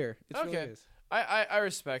 It's clear. It really Okay. is. I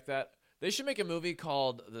respect that. They should make a movie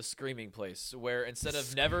called The Screaming Place, where instead of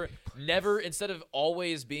instead of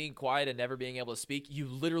always being quiet and never being able to speak, you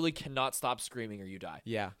literally cannot stop screaming or you die.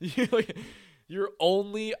 Yeah. Your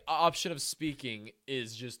only option of speaking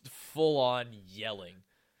is just full on yelling.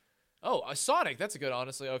 Oh, Sonic. That's a good.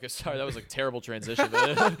 Honestly, okay. Sorry, that was like terrible transition.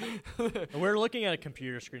 But We're looking at a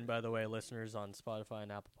computer screen, by the way, listeners on Spotify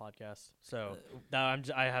and Apple Podcasts. So now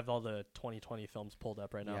I have all the 2020 films pulled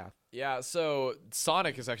up right now. Yeah. yeah. So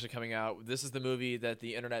Sonic is actually coming out. This is the movie that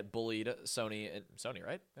the internet bullied Sony. Sony,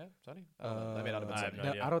 right? Yeah, Sony. That may not have been I have Sony. no No,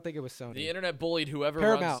 idea. I don't think it was Sony. The internet bullied whoever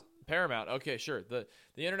Paramount. runs Paramount. Okay, sure. The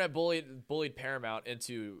internet bullied Paramount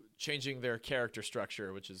into changing their character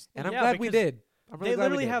structure, which is and I'm Yeah, glad we because did. I'm really They glad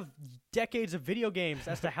we literally did. have decades of video games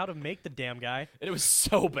as to how to make the damn guy. and it was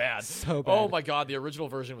so bad. So Oh bad. my god, the original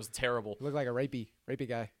version was terrible. He looked like a rapey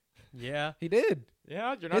guy. Yeah. He did.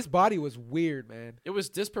 Yeah, you're not. His body was weird, man. It was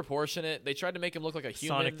disproportionate. They tried to make him look like a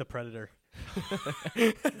human. Sonic the Predator.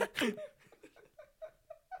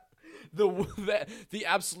 the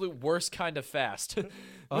absolute worst kind of fast.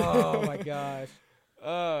 Oh my gosh.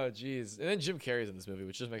 Oh jeez. And then Jim Carrey's in this movie,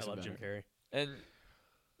 which just makes I it love Jim better. Carrey. And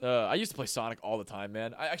I used to play Sonic all the time,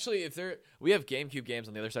 man. I actually, we have GameCube games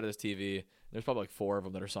on the other side of this TV. There's probably like 4 of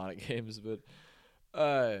them that are Sonic games, but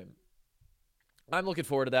I'm looking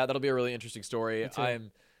forward to that. That'll be a really interesting story. Me too.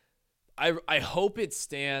 I hope it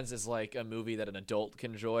stands as like a movie that an adult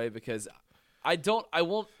can enjoy because I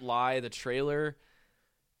won't lie, the trailer.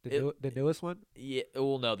 The newest one? Yeah,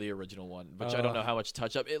 well, no, the original one, which I don't know how much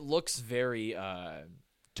touch up. It looks very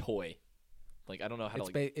toy. Like I don't know how to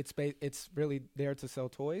like. It's really there to sell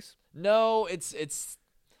toys. No, it's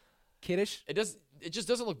Kiddish. it just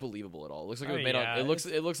doesn't look believable at all. It looks like it Oh, was made yeah, on. It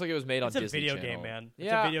looks like it was made on It's a Disney video Channel. game, man. Yeah,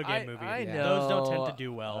 It's a video game movie. I Yeah. know. Those don't tend to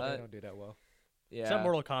do well. They don't do that well. Yeah, Except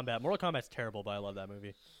Mortal Kombat. Mortal Kombat's terrible, but I love that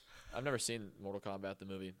movie. I've never seen Mortal Kombat the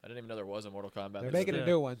movie. I didn't even know there was a Mortal Kombat. They're the making movie. a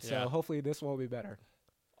new one, so Yeah. hopefully this one will be better.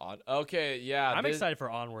 Okay, yeah. I'm excited for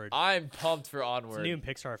Onward. I'm pumped for It's Onward. a new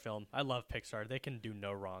Pixar film. I love Pixar. They can do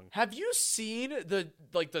no wrong. Have you seen the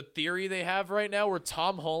theory they have right now where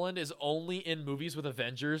Tom Holland is only in movies with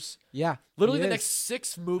Avengers? Yeah. Literally he the is. next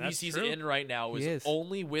 6 movies That's he's true. in right now He is is.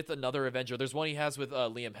 only with another Avenger. There's one he has with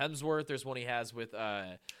Liam Hemsworth. There's one he has with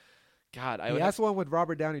God. He has one with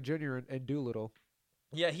Robert Downey Jr. and Doolittle.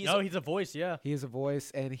 yeah, he's He's a voice, yeah. He is a voice,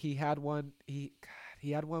 and he had one. He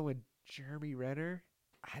had one with Jeremy Renner.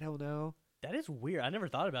 I don't know. That is weird. I never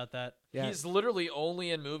thought about that. Yeah, he's literally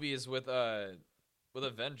only in movies with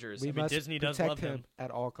Avengers. we I mean, must Disney does protect love him them.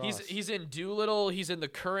 at all costs. He's in Doolittle. He's in the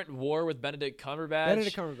current war with Benedict Cumberbatch.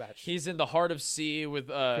 Benedict Cumberbatch. He's in the Heart of Sea with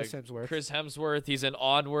Chris Hemsworth. He's in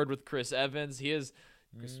Onward with Chris Evans. He is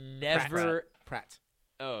never. Pratt.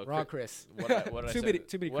 Oh, Wrong Chris. What did I Too say? many.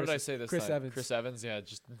 Too many. What did I Chris's. say this Chris time? Evans. Chris Evans. Yeah,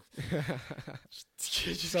 just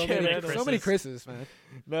so can't many. handle it. So many Chris's, man.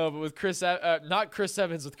 No, but with not Chris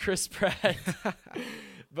Evans, with Chris Pratt.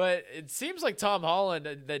 But it seems like Tom Holland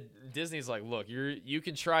that Disney's like, look, you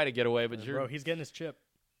can try to get away, but you're. Bro, he's getting his chip.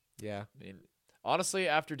 Yeah. I mean, honestly,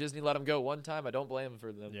 after Disney let him go one time, I don't blame him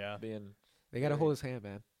for them Yeah. being. They gotta hold his hand,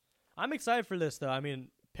 man. I'm excited for this, though. I mean,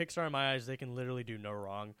 Pixar, in my eyes, they can literally do no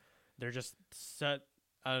wrong. They're just set.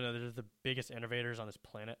 I don't know. They're the biggest innovators on this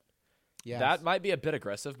planet. Yeah. That might be a bit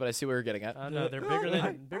aggressive, but I see what you're getting at. I don't know. They're bigger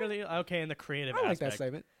than okay in the creative I like that aspect.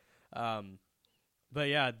 statement. But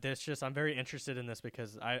yeah, I'm very interested in this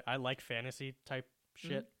because I like fantasy type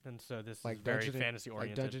shit, and so this Like is very Dungeon fantasy like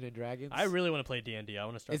oriented. Dungeon and Dragons. I really want to play D&D. I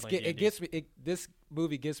want to start playing It D&D. gets me. This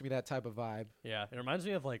movie gives me that type of vibe. Yeah, it reminds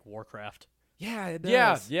me of like Warcraft. Yeah, it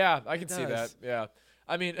does. Yeah, I can It see that. does. Yeah,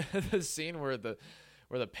 I mean the scene where the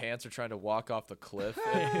pants are trying to walk off the cliff.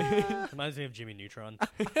 Reminds me of Jimmy Neutron.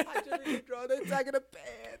 I just need to draw the tag of the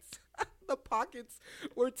pants, the pockets,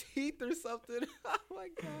 or teeth or something. Oh my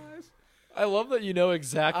gosh! I love that you know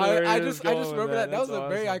exactly. Where I he was just going with remember that. That was That's a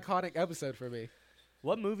very awesome. iconic episode for me.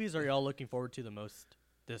 What movies are y'all looking forward to the most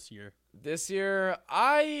this year? This year,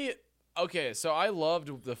 so I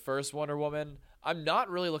loved the first Wonder Woman. I'm not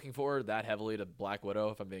really looking forward that heavily to Black Widow,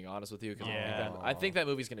 if I'm being honest with you, because Yeah. I think that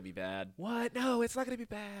movie's gonna be bad. What? No, it's not gonna be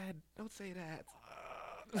bad. Don't say that.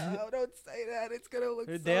 No, don't say that. It's gonna look.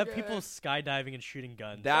 Dude, so they have good. people skydiving and shooting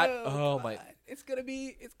guns. That Oh, oh my, God. It's gonna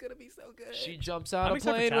be so good. she jumps out I'm of a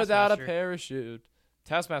excited for plane without a Taskmaster. parachute.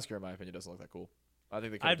 Taskmaster, in my opinion, doesn't look that cool. I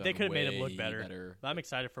think They could have made him look way better. But I'm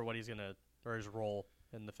excited for what he's gonna or his role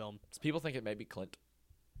in the film. People think it may be Clint.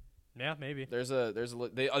 Yeah, maybe. They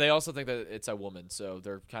also think that it's a woman, so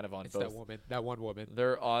they're kind of on It's both. that woman. That one woman.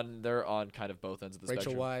 They're on kind of both ends of the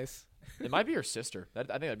Rachel spectrum. Weisz. It might be her sister. I think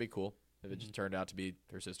that'd be cool if it just turned out to be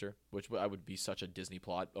her sister, which I would be such a Disney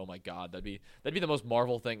plot. Oh my god, that'd be the most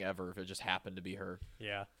Marvel thing ever if it just happened to be her.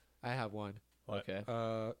 Yeah. I have one. What?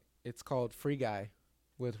 Okay. It's called Free Guy,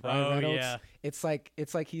 with Ryan Oh, Reynolds. yeah. It's like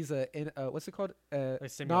he's what's it called?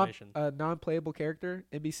 simulation. Non-playable character,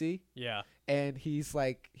 NBC, Yeah. and he's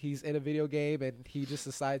in a video game, and he just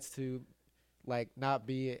decides to like not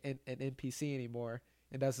be an NPC anymore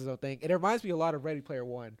and does his own thing. It reminds me a lot of Ready Player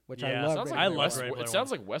One, which I Yeah, love. Sounds Ready like I Player love One. Ready Player it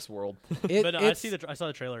sounds like Westworld. But I It's- saw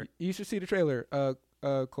the trailer. You should see the trailer,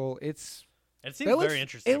 Cole. It It seems looks, very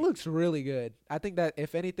interesting. It looks really good. I think that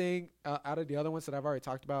if anything, out of the other ones that I've already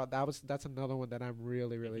talked about, that's another one that I'm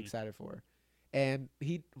really Mhm. excited for. And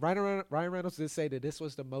Ryan Reynolds did say that this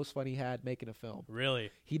was the most fun he had making a film.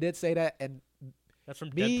 Really, He did say that, and that's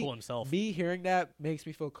from Me- Deadpool himself. me hearing that makes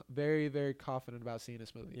me feel very confident about seeing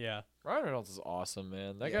this movie. Yeah, Ryan Reynolds is awesome,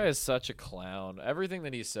 man. That Yeah. guy is such a clown. Everything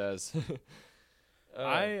that he says.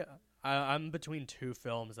 I'm between two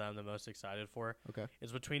films that I'm the most excited for. Okay.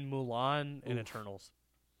 It's between Mulan and Oof. Eternals.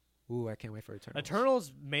 Ooh, I can't wait for Eternals.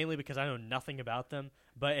 Eternals mainly because I know nothing about them,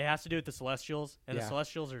 but it has to do with the Celestials, and the Yeah.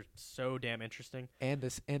 Celestials are so damn interesting. and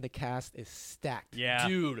the cast is stacked. Yeah,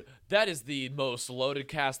 Dude, that is the most loaded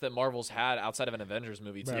cast that Marvel's had outside of an Avengers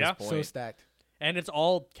movie to Bro, this Yeah. point. so stacked. and it's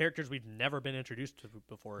all characters we've never been introduced to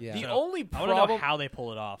before. Yeah. The So only I want to know problem, how they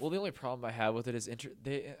pull it off. well, the only problem I have with it is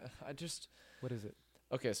What is it?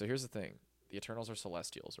 okay. So here's the thing: the Eternals are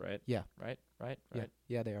Celestials, right? Yeah. Right.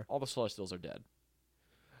 Yeah, they are. All the Celestials are dead.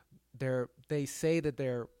 They say that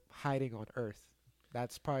they're hiding on Earth.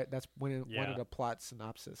 That's one Yeah. of the plot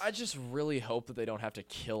synopsis. I just really hope that they don't have to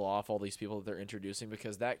kill off all these people that they're introducing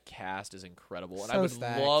because that cast is incredible, and I So would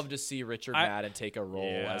stacked. love to see Richard I- Madden take a role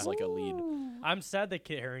Yeah. as like a lead. I'm sad that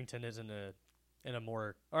Kit Harington is in a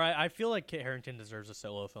more. Or I feel like Kit Harington deserves a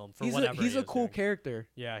solo film for he's whatever. he's he a is cool doing. character.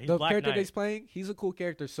 Yeah, he's The Black character Knight. that he's playing, he's a cool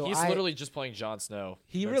character. So He's I, literally just playing Jon Snow.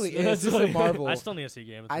 he That's- really is. that's This is like- Marvel. I still need to see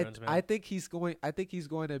Game of Thrones, man. I think he's going. I think he's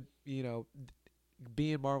going to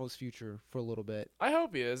be in Marvel's future for a little bit. I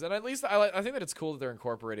hope he is, and at least I think that it's cool that they're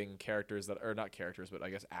incorporating characters that are not characters, but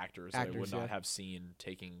I guess actors that I would Actors, not yeah. have seen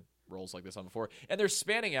taking roles like this on before, and they're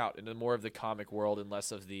spanning out into more of the comic world and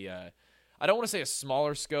less of the. I don't want to say a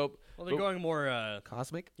smaller scope. well, they're but- going more.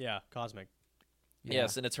 Cosmic. Cosmic. Yeah.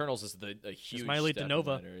 Yes, and Eternals is a huge. might lead to step in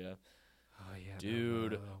Nova. that area. Oh yeah,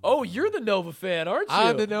 Dude. Nova. Oh, you're the Nova fan, aren't you?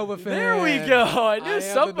 I'm the Nova fan. There we go. I I knew am the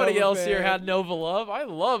somebody Nova else here fan. had Nova love. I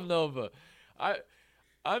love Nova.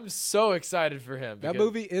 I'm so excited for him. That because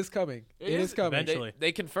movie is coming. It is coming. Eventually.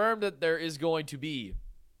 They confirmed that there is going to be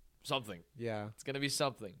something. Yeah. It's going to be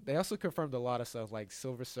something. They also confirmed a lot of stuff like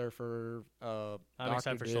Silver Surfer. I'm Dr.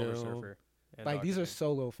 excited for Doom. Silver Surfer. and Like Dr. these are Doom.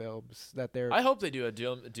 solo films that they're. I hope they do a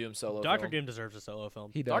Doom solo Doctor film. Doom deserves a solo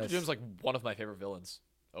film. he does. Doctor Doom's like one of my favorite villains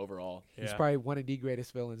overall. Yeah. He's probably one of the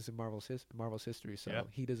greatest villains in Marvel's history. So Yeah.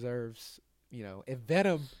 he deserves. If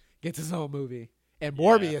Venom gets his own movie and Yeah.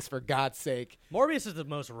 Morbius for God's sake, Morbius is the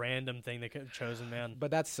most random thing they could have chosen, man.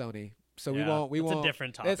 but that's Sony. So Yeah, we it's a won't.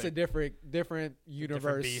 different It's a topic. different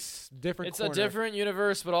universe. beast. Different. It's corner. a different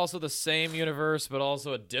universe, but also the same universe, but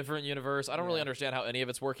also a different universe. I don't really Yeah. understand how any of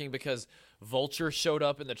it's working because Vulture showed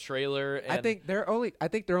up in the trailer. And I think they're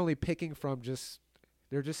only picking from just.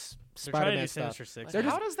 They're just They're trying to Spider-Man do stuff. Sinister Six. They're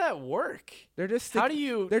how just- does that work? They're just. How do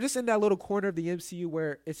you? They're just in that little corner of the MCU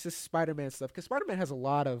where it's just Spider-Man stuff. Because Spider-Man has a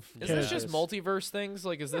lot of. Is this just characters. multiverse things?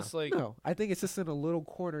 Like, is this like? No, I think it's just in a little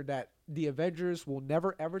corner that the Avengers will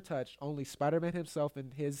never ever touch. Only Spider-Man himself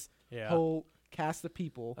and his Yeah. whole cast of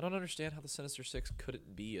people, I don't understand how the Sinister Six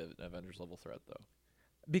couldn't be an Avengers level threat though.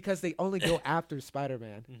 because they only go after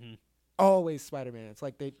Spider-Man. hmm Always Spider-Man. It's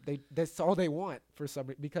like they that's all they want for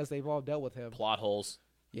some because they've all dealt with him. Plot holes.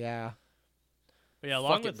 Yeah. But yeah,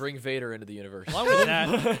 along Fuck it, with, bring Vader into the universe. along with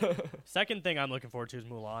that, second thing I'm looking forward to is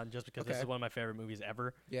Mulan, just because this Okay. is one of my favorite movies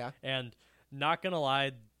ever. Yeah. And not gonna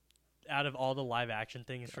lie, out of all the live action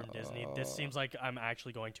things from Disney, this seems like I'm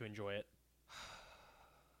actually going to enjoy it.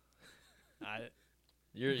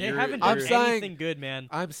 They haven't I'm done saying- anything good, man.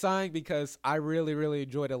 I'm sighing because I really, really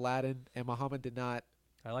enjoyed Aladdin, and Muhammad did not.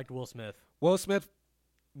 I liked Will Smith. Will Smith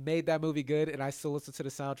made that movie good, and I still listen to the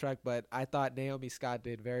soundtrack. But I thought Naomi Scott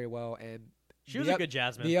did very well, and She was the a oth- good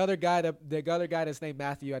Jasmine. The other guy, the other guy that's named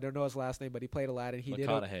Matthew, I don't know his last name, but he played Aladdin. He did.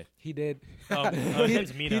 McConaughey. He did. Oh, his he,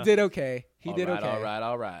 name's Mina. he did okay. He All did right, okay.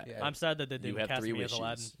 All right. Yeah. I'm sad that they You didn't have cast 3 me as wishes.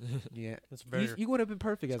 Aladdin. Yeah. It's very You would have been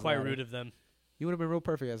perfect as quite Aladdin. rude of them. You would have been real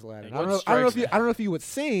perfect as Aladdin. Yeah, I don't know. what I don't know if strikes you. I don't know if you would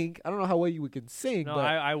sing. I don't know how well you could sing. No, but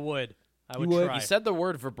I would. I You would would? try. You said the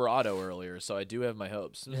word vibrato earlier, so I do have my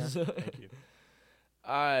hopes. Thank you.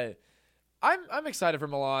 I'm excited for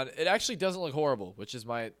Milan. It actually doesn't look horrible, which is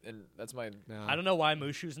that's my. no, I don't know why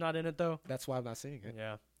Mushu's not in it though. That's why I'm not seeing it.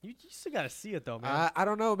 Yeah, you still gotta see it though, man. I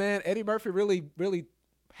don't know, man. Eddie Murphy really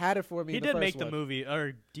had it for me. He in did the make first the one. movie or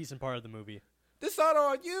a decent part of the movie. This on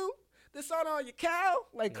all you. This on all your cow.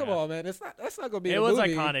 Like, come Yeah. on, man. That's not gonna be. It a was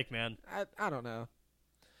movie. iconic, man. I don't know.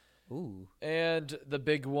 Ooh. And the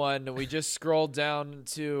big one, we just scrolled down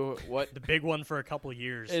to what The big one for a couple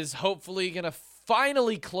years. is hopefully gonna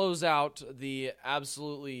finally close out the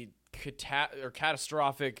absolutely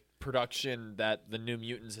catastrophic production that the New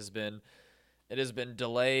Mutants has been. It has been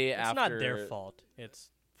delay It's after. not their fault. It's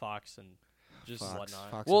Fox and Just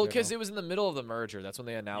whatnot. Fox well, in because general. it was in the middle of the merger. That's when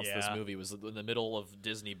they announced this Yeah. movie. Was in the middle of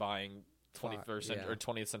Disney buying 21st century, yeah. or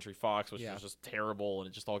 20th Century Fox, which Yeah. was just terrible, and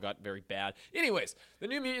it just all got very bad. Anyways, the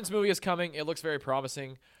New Mutants movie is coming. It looks very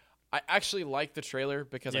promising. I actually like the trailer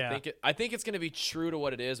because Yeah. I think it's going to be true to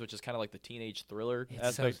what it is, which is kind of like the teenage thriller It's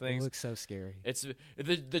aspect of it things. looks so scary. It's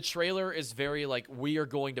the trailer is very like, we are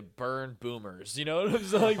going to burn boomers. You know,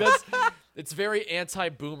 so like that's it's very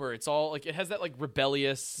anti-boomer. It's all like, it has that like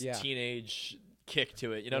rebellious Yeah. teenage kick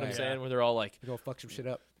to it. You know what I'm Yeah. saying? Where they're all like, You go fuck some shit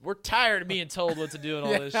up. we're tired of being told what to do and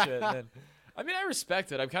all this shit. And I mean, I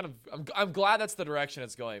respect it. I'm glad that's the direction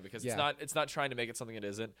it's going, because Yeah. it's not trying to make it something it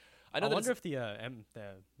isn't. I I know that wonder it's- if the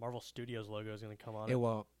Marvel Studios logo is going to come on It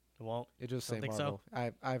won't. It won't. It just Don't say think so?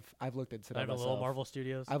 Marvel. I've looked into Not that even a myself. little Marvel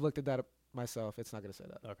Studios. I've looked at that myself. It's not gonna say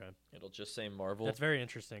that. Okay, it'll just say Marvel. that's very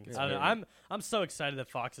interesting. It's I don't know, very- I'm so excited that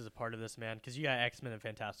Fox is a part of this, man, because you got X-Men and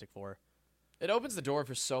Fantastic Four. It opens the door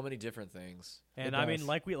for so many different things. And It I mean, does.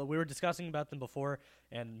 like we were discussing about them before,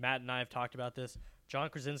 and Matt and I have talked about this. John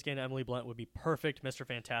Krasinski and Emily Blunt would be perfect Mr.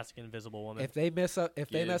 Fantastic and Invisible Woman. If they mess up, Give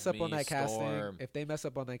on me that Storm.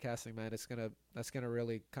 casting, man, that's gonna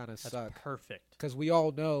really kind of That's suck. perfect. Because we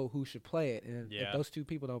all know who should play it, and Yeah. if those two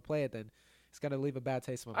people don't play it, then it's gonna leave a bad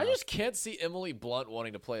taste in my I mouth. just can't see Emily Blunt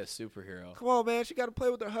wanting to play a superhero. Come on, man, she got to play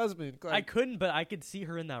with her husband. I Like, couldn't, but I could see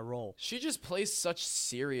her in that role. She just plays such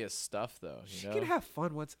serious stuff, though. she You know? can have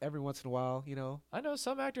fun every once in a while, you know. I know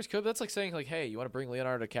some actors could. But that's like saying, like, hey, you want to bring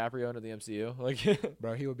Leonardo DiCaprio into the MCU? Like,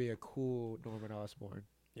 Bro, he would be a cool Norman Osborn,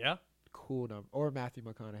 Yeah. or Matthew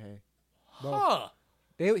McConaughey. Both. huh?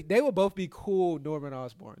 They would both be cool Norman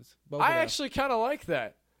Osborns. Both of I them. actually kind of like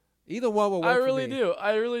that. either one would work. I for really me. do.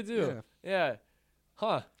 I really do. Yeah.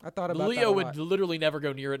 Huh. I thought about that Leo a would lot. literally never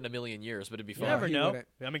go near it in a million years, but it'd be You fun. never he know. wouldn't.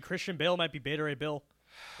 I mean, Christian Bale might be Beta Ray Bill.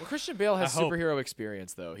 Well, Christian Bale has I hope. superhero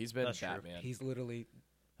experience, though. He's been That's true. Batman. He's literally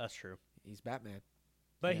That's true. he's Batman.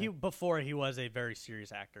 But Yeah. before he was a very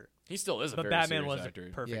serious actor. He still is a But very Batman serious was actor.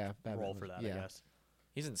 a perfect Yeah, Batman role was- for that, yeah. I guess.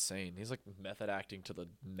 He's insane. He's like method acting to the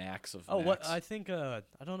max of Oh, max. what I think I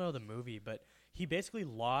don't know the movie, but he basically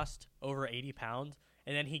lost over 80 pounds,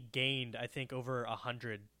 and then he gained, I think, over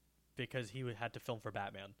 100 because he had to film for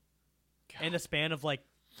Batman in the span of like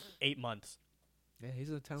 8 months, Yeah, he's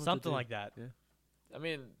a talented something dude. like that. Yeah. I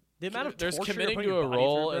mean, The amount of there's torture committing you're to putting a your body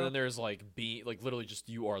role, through, and bro. then there's like like literally just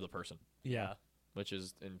you are the person, Yeah. which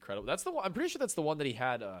is incredible. That's the one. I'm pretty sure that's the one that he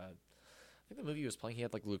had. I think the movie he was playing, he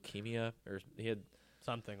had like leukemia, or he had.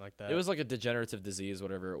 Something like that. It was like a degenerative disease,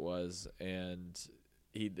 whatever it was, and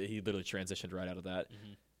he literally transitioned right out of that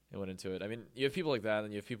Mhm. and went into it. I mean, you have people like that,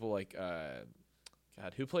 and you have people like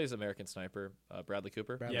God, who plays American Sniper? Bradley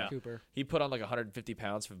Cooper. Bradley Yeah. Cooper. He put on like 150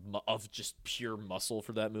 pounds of just pure muscle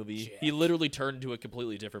for that movie. He literally turned into a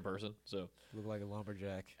completely different person. So Looked like a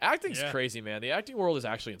lumberjack. acting's Yeah. crazy, man. The acting world is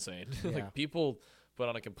actually insane. Yeah. Like people put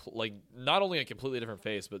on like not only a completely different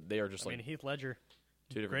face, but they are just I like mean, Heath Ledger,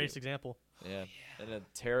 two different greatest people. example. Yeah, and a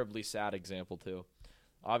terribly sad example too.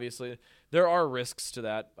 Obviously, there are risks to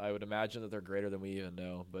that. I would imagine that they're greater than we even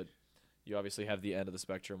know, but you obviously have the end of the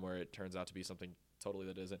spectrum where it turns out to be something totally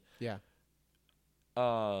that isn't. Yeah.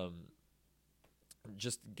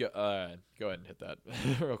 Just go ahead and hit that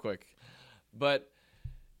real quick. But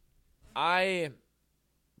I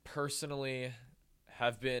personally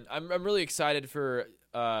have been. I'm really excited for.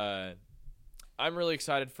 I'm really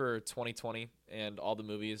excited for 2020 and all the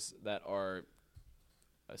movies that are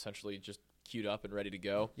essentially just queued up and ready to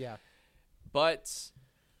go. Yeah. But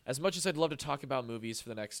as much as I'd love to talk about movies for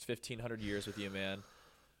the next 1,500 years with you, man,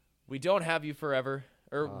 we don't have you forever.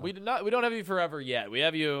 Or we don't have you forever yet. We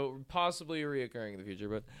have you possibly reoccurring in the future.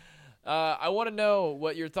 But I want to know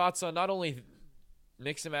what your thoughts on not only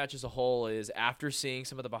Mix and Match as a whole is after seeing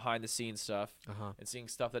some of the behind-the-scenes stuff Uh-huh. and seeing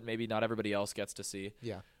stuff that maybe not everybody else gets to see.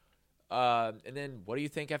 Yeah. And then what do you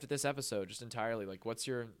think after this episode? Just entirely, like, what's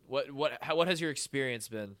your what has your experience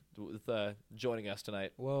been with joining us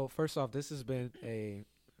tonight? Well, first off, this has been a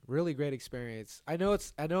really great experience. I know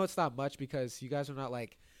it's not much because you guys are not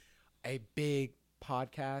like a big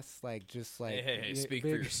podcast, like just like Hey, speak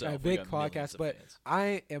big, for yourself. a We big got millions podcast. of But fans.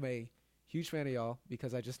 I am a huge fan of y'all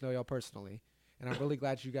because I just know y'all personally, and I'm really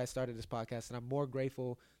glad you guys started this podcast. And I'm more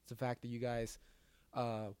grateful to the fact that you guys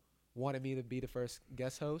wanted me to be the first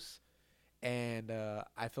guest host, and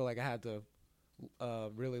I feel like I had to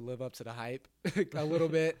really live up to the hype a little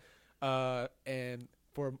bit, and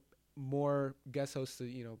for more guest hosts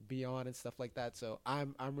to be on and stuff like that. So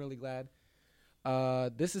I'm really glad.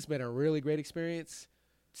 This has been a really great experience.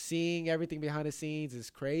 seeing everything behind the scenes is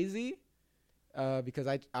crazy. Because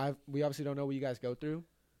we obviously don't know what you guys go through.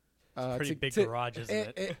 Pretty big garage,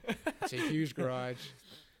 isn't it? It's a huge garage.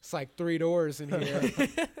 It's like 3 doors in here.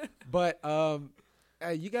 But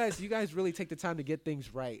you guys really take the time to get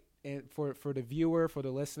things right, and for the viewer, for the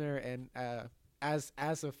listener, and as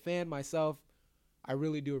a fan myself, I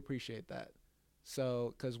really do appreciate that.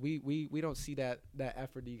 So, because we don't see that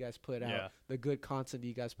effort that you guys put out, the good content that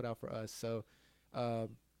you guys put out for us. So,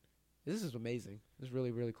 this is amazing. This is really,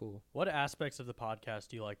 really cool. What aspects of the podcast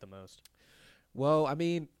do you like the most? Well, I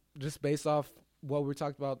mean, just based off what we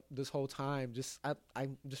talked about this whole time,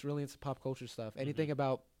 I'm just really into pop culture stuff. Anything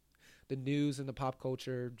about the news and the pop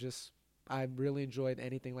culture, I really enjoyed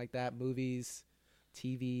anything like that. Movies,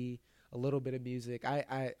 TV, a little bit of music.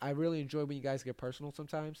 I really enjoy when you guys get personal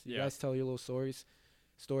sometimes. You guys tell your little stories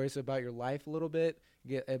about your life a little bit.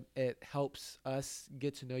 It helps us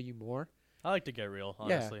get to know you more. I like to get real,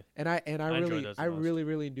 honestly. Yeah, and I most.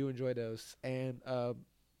 really do enjoy those. And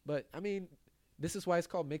but I mean, this is why it's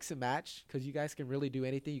called Mix and Match, because you guys can really do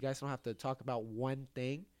anything. You guys don't have to talk about one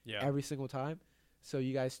thing every single time. So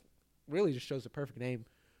you guys really just chose the perfect name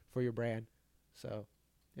for your brand. So,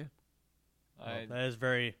 yeah. That is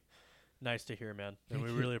very nice to hear, man. And we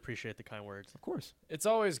really appreciate the kind words. Of course. It's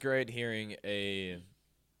always great hearing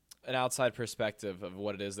an outside perspective of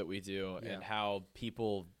what it is that we do and how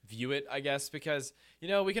people view it, I guess, because,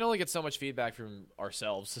 we can only get so much feedback from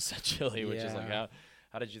ourselves, essentially, which is like,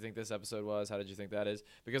 how did you think this episode was? How did you think that is?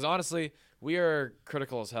 Because, honestly, we are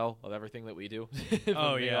critical as hell of everything that we do, if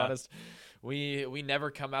I'm being honest. We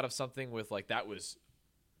never come out of something with, like, that was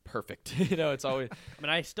perfect. It's always... I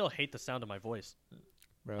mean, I still hate the sound of my voice.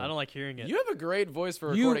 Bro. I don't like hearing it. You have a great voice for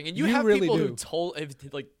recording, and you have really people do. who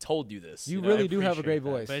told you this. You know? really I do have a great appreciate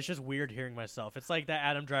that, voice. but it's just weird hearing myself. It's like that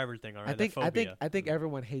Adam Driver thing, all right? I think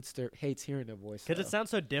everyone hates hearing their voice, because it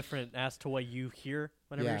sounds so different as to what you hear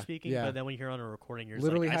whenever you're speaking. Yeah. But then when you hear on a recording, you're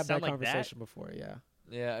literally just like, had I that sound like conversation before. Yeah.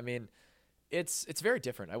 Yeah, I mean, it's very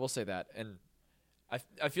different. I will say that, and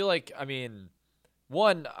I feel like, I mean,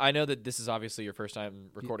 one, I know that this is obviously your first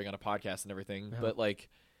time recording on a podcast and everything, but like.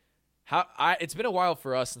 It's been a while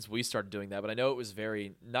for us since we started doing that, but I know it was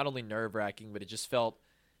very not only nerve-wracking, but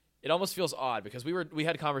it almost feels odd because we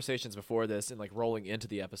had conversations before this and like rolling into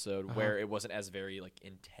the episode where it wasn't as very like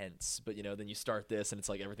intense, but then you start this and it's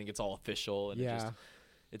like everything gets all official and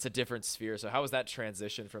it's a different sphere. So how was that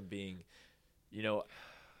transition from being,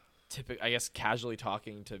 I guess casually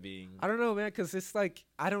talking to being? I don't know, man, because it's like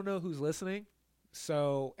I don't know who's listening,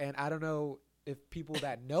 and I don't know if people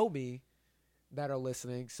that know me that are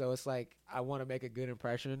listening. So it's like I want to make a good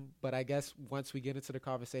impression, but I guess once we get into the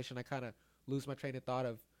conversation, I kind of lose my train of thought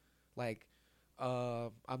of like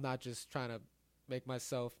I'm not just trying to make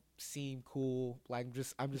myself seem cool. Like I'm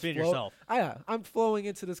just being yourself. I'm flowing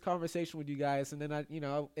into this conversation with you guys, and then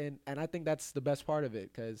and I think that's the best part of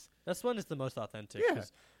it because that's when it's the most authentic. Yeah.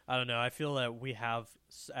 'Cause, I don't know. I feel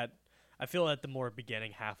that I feel at the more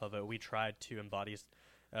beginning half of it, we tried to embody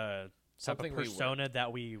Something type of persona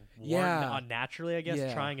that we weren't unnaturally, I guess,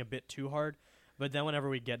 Yeah. trying a bit too hard. But then whenever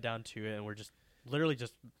we get down to it and we're just literally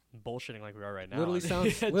just bullshitting like we are right now. literally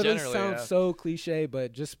sounds so cliche,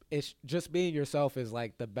 but just being yourself is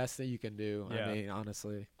like the best thing you can do. Yeah. I mean,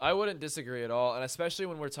 honestly. I wouldn't disagree at all, and especially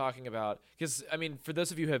when we're talking about because I mean, for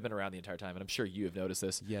those of you who have been around the entire time, and I'm sure you have noticed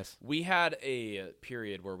this, Yes. we had a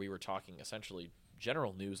period where we were talking essentially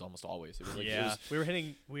general news almost always. It was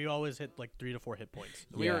like, we always hit like 3 to 4 hit points.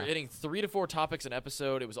 we were hitting 3 to 4 topics an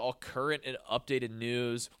episode. It was all current and updated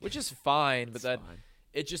news, which is fine, but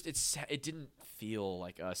it didn't feel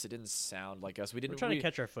like us. It didn't sound like us. We're trying to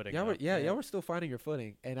catch our footing. Y'all were still finding your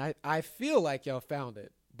footing, and I feel like y'all found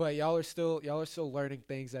it, but y'all are still learning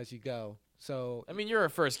things as you go. So I mean, you're our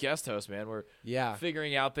first guest host, man. We're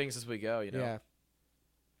figuring out things as we go. Yeah.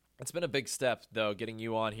 It's been a big step though, getting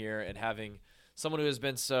you on here and having someone who has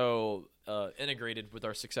been so integrated with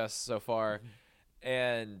our success so far,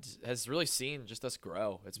 and has really seen just us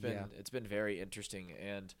grow. It's been very interesting,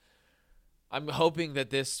 and I'm hoping that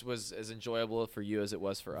this was as enjoyable for you as it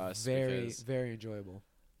was for us. Very, very enjoyable.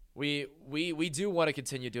 We do want to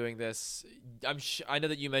continue doing this. I know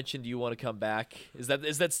that you mentioned you want to come back. Is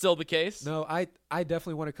that still the case? No, I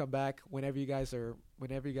definitely want to come back whenever you guys are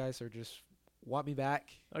just want me back.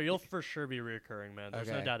 Oh, you'll for sure be reoccurring, man. There's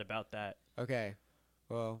no doubt about that. Okay.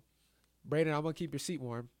 Well, Brayden, I'm gonna keep your seat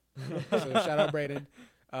warm. So shout out Brayden.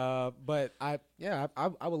 But I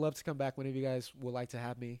would love to come back whenever you guys would like to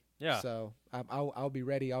have me. Yeah. So I'll be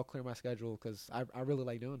ready. I'll clear my schedule because I really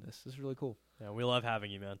like doing this. This is really cool. Yeah, we love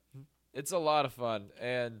having you, man. It's a lot of fun,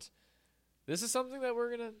 and this is something that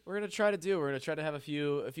we're gonna try to do. We're gonna try to have a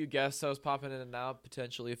few guest hosts popping in and out,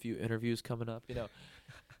 potentially a few interviews coming up.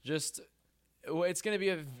 Just it's gonna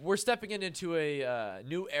be we're stepping into a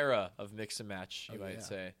new era of mix and match, you might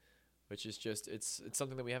say, which is just it's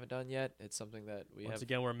something that we haven't done yet. It's something that Once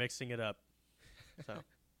again, we're mixing it up. So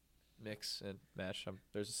mix and match.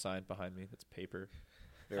 There's a sign behind me that's paper.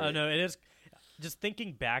 No, it is. Just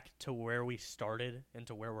thinking back to where we started and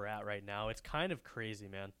to where we're at right now, it's kind of crazy,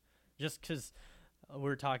 man. Just because we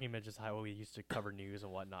were talking about just how we used to cover news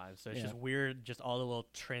and whatnot. So it's just weird, just all the little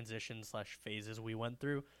transitions / phases we went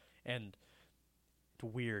through. And it's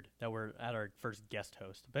weird that we're at our first guest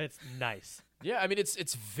host. But it's nice. Yeah, I mean,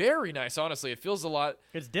 it's very nice, honestly. It feels a lot.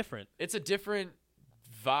 It's different. It's a different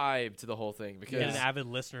vibe to the whole thing. Because Get an avid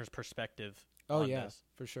listener's perspective. Oh, on yeah, this.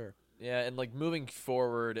 for sure. Yeah, and like moving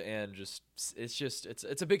forward and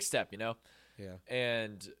it's a big step, Yeah.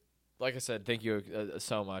 And like I said, thank you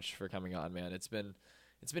so much for coming on, man. It's been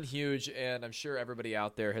huge, and I'm sure everybody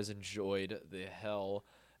out there has enjoyed the hell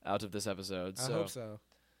out of this episode. I hope so.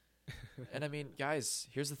 And I mean, guys,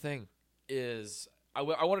 here's the thing: I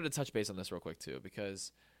wanted to touch base on this real quick too,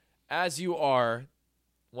 because as you are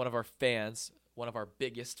one of our fans, one of our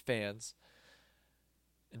biggest fans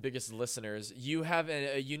and biggest listeners, you have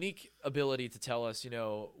a unique ability to tell us,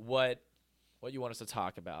 what you want us to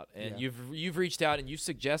talk about. And you've reached out and you've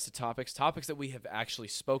suggested topics that we have actually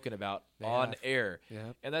spoken about on air.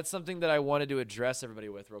 Yeah. And that's something that I wanted to address everybody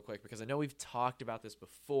with real quick, because I know we've talked about this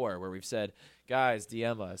before, where we've said, guys,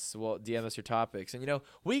 DM us your topics. And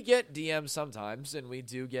we get DMs sometimes, and we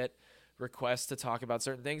do get requests to talk about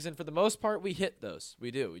certain things, and for the most part we hit those.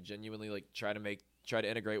 We do. We genuinely try to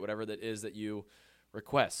integrate whatever that is that you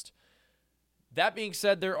request. That being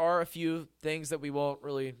said, there are a few things that we won't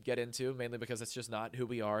really get into, mainly because it's just not who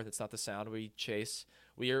we are. That's not the sound we chase.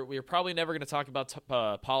 We are probably never going to talk about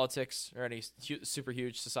politics or any super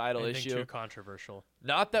huge societal Anything issue. too controversial.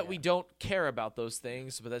 Not that we don't care about those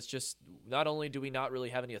things, but that's just, not only do we not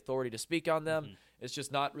really have any authority to speak on them, it's just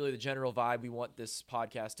not really the general vibe we want this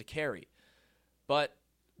podcast to carry. But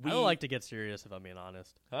I don't like to get serious, if I'm being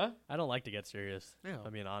honest. Huh? I don't like to get serious, Yeah. if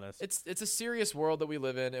I'm being honest. It's a serious world that we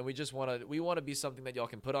live in, and we just want to be something that y'all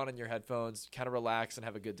can put on in your headphones, kind of relax and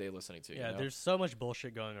have a good day listening to. Yeah, there's so much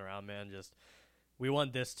bullshit going around, man. Just we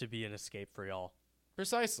want this to be an escape for y'all.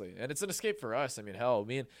 Precisely, and it's an escape for us. I mean, hell,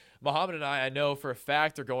 me and Muhammad and I know for a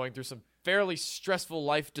fact are going through some fairly stressful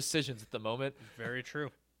life decisions at the moment. Very true.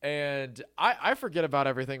 And I forget about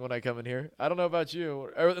everything when I come in here. I don't know about you,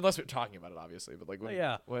 or unless we're talking about it, obviously. But like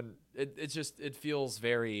when it feels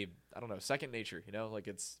very, I don't know, second nature. Like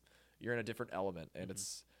you're in a different element, and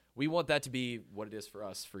we want that to be what it is for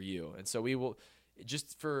us, for you. And so we will,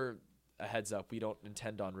 just for a heads up, we don't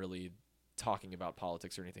intend on really talking about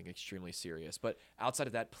politics or anything extremely serious. But outside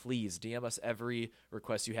of that, please DM us every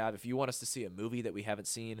request you have. If you want us to see a movie that we haven't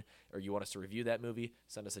seen, or you want us to review that movie,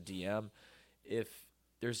 send us a DM. If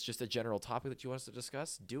there's just a general topic that you want us to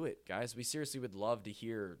discuss, do it, guys. We seriously would love to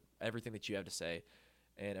hear everything that you have to say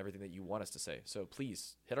and everything that you want us to say. So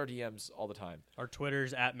please hit our DMs all the time. Our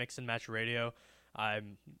Twitter's at Mix and Match Radio. I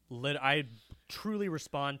truly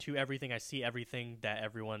respond to everything. I see everything that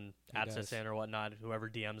everyone adds us in or whatnot, whoever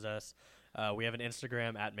DMs us. We have an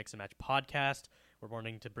Instagram at Mix and Match Podcast. We're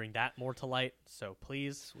wanting to bring that more to light, so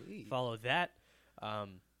please follow that.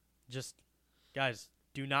 Just, guys,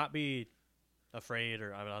 do not be afraid,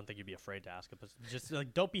 or I don't think you'd be afraid to ask us, but just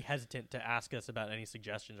don't be hesitant to ask us about any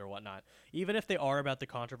suggestions or whatnot. Even if they are about the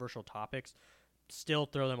controversial topics, still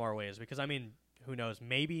throw them our ways, because who knows,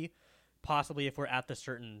 maybe, possibly, if we're at the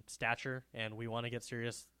certain stature and we want to get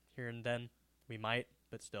serious here and then, we might,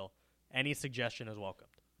 but still, any suggestion is welcomed.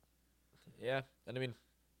 Yeah, and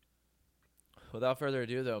without further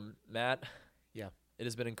ado, though, Matt, Yeah. it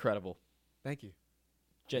has been incredible, Thank you.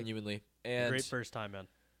 genuinely, and Great first time, man.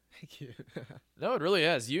 Thank you. no, it really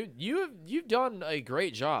has. You've done a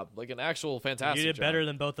great job, like an actual fantastic. You did job. better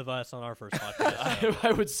than both of us on our first podcast.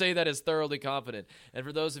 I would say that is thoroughly confident. And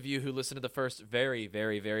for those of you who listened to the first, very,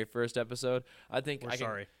 very, very first episode, I think We're I can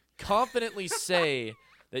sorry. confidently say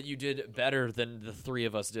that you did better than the three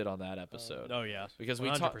of us did on that episode. Oh yeah, Because we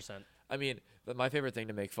 100%. My favorite thing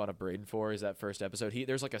to make fun of Braden for is that first episode.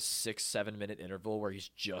 There's like a 6-7 minute interval where he's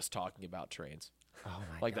just talking about trains. Oh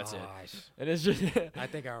my Like, gosh. that's it. And it's just I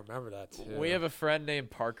think I remember that too. we have a friend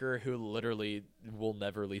named Parker who literally will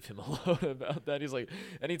never leave him alone about that. He's like,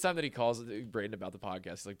 anytime that he calls Braden about the podcast,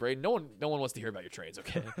 he's like, Braden, no one wants to hear about your trains,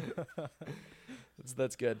 okay?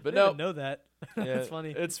 That's good. But I no, didn't know that. yeah, It's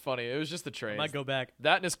funny. It's funny. It was just the I trains. might go back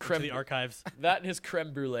That and his to creme the archives. that and his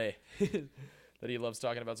creme brulee. that he loves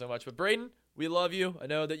talking about so much. But Braden, we love you. I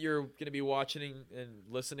know that you're going to be watching and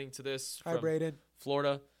listening to this Hi, from Braden.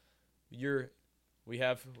 Florida. We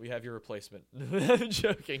have your replacement. I'm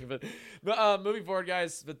joking, but moving forward,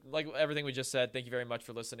 guys. But like everything we just said, thank you very much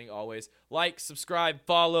for listening. Always like, subscribe,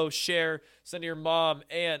 follow, share, send to your mom,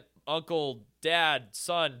 aunt, uncle, dad,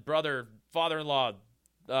 son, brother, father-in-law,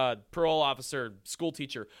 parole officer, school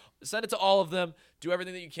teacher. Send it to all of them. Do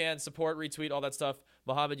everything that you can. Support, retweet, all that stuff.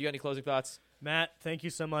 Mohammed, you got any closing thoughts? Matt, thank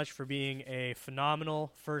you so much for being a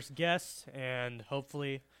phenomenal first guest, and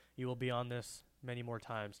hopefully you will be on this many more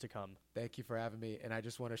times to come. Thank you for having me. And I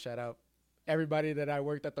just want to shout out everybody that I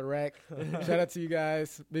worked at the rec. Shout out to you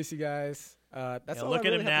guys. Miss you guys. That's Yeah, all look I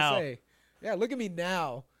at really him have now. to say. Yeah, look at me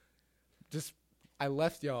now. I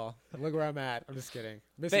left y'all. Look where I'm at. I'm just kidding.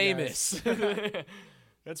 Miss you guys. Famous.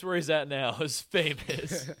 That's where he's at now, is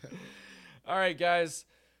famous. All right, guys.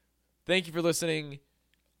 Thank you for listening.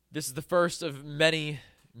 This is the first of many,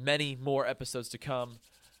 many more episodes to come.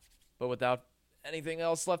 But without anything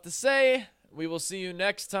else left to say, we will see you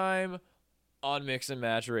next time on Mix and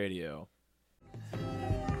Match Radio.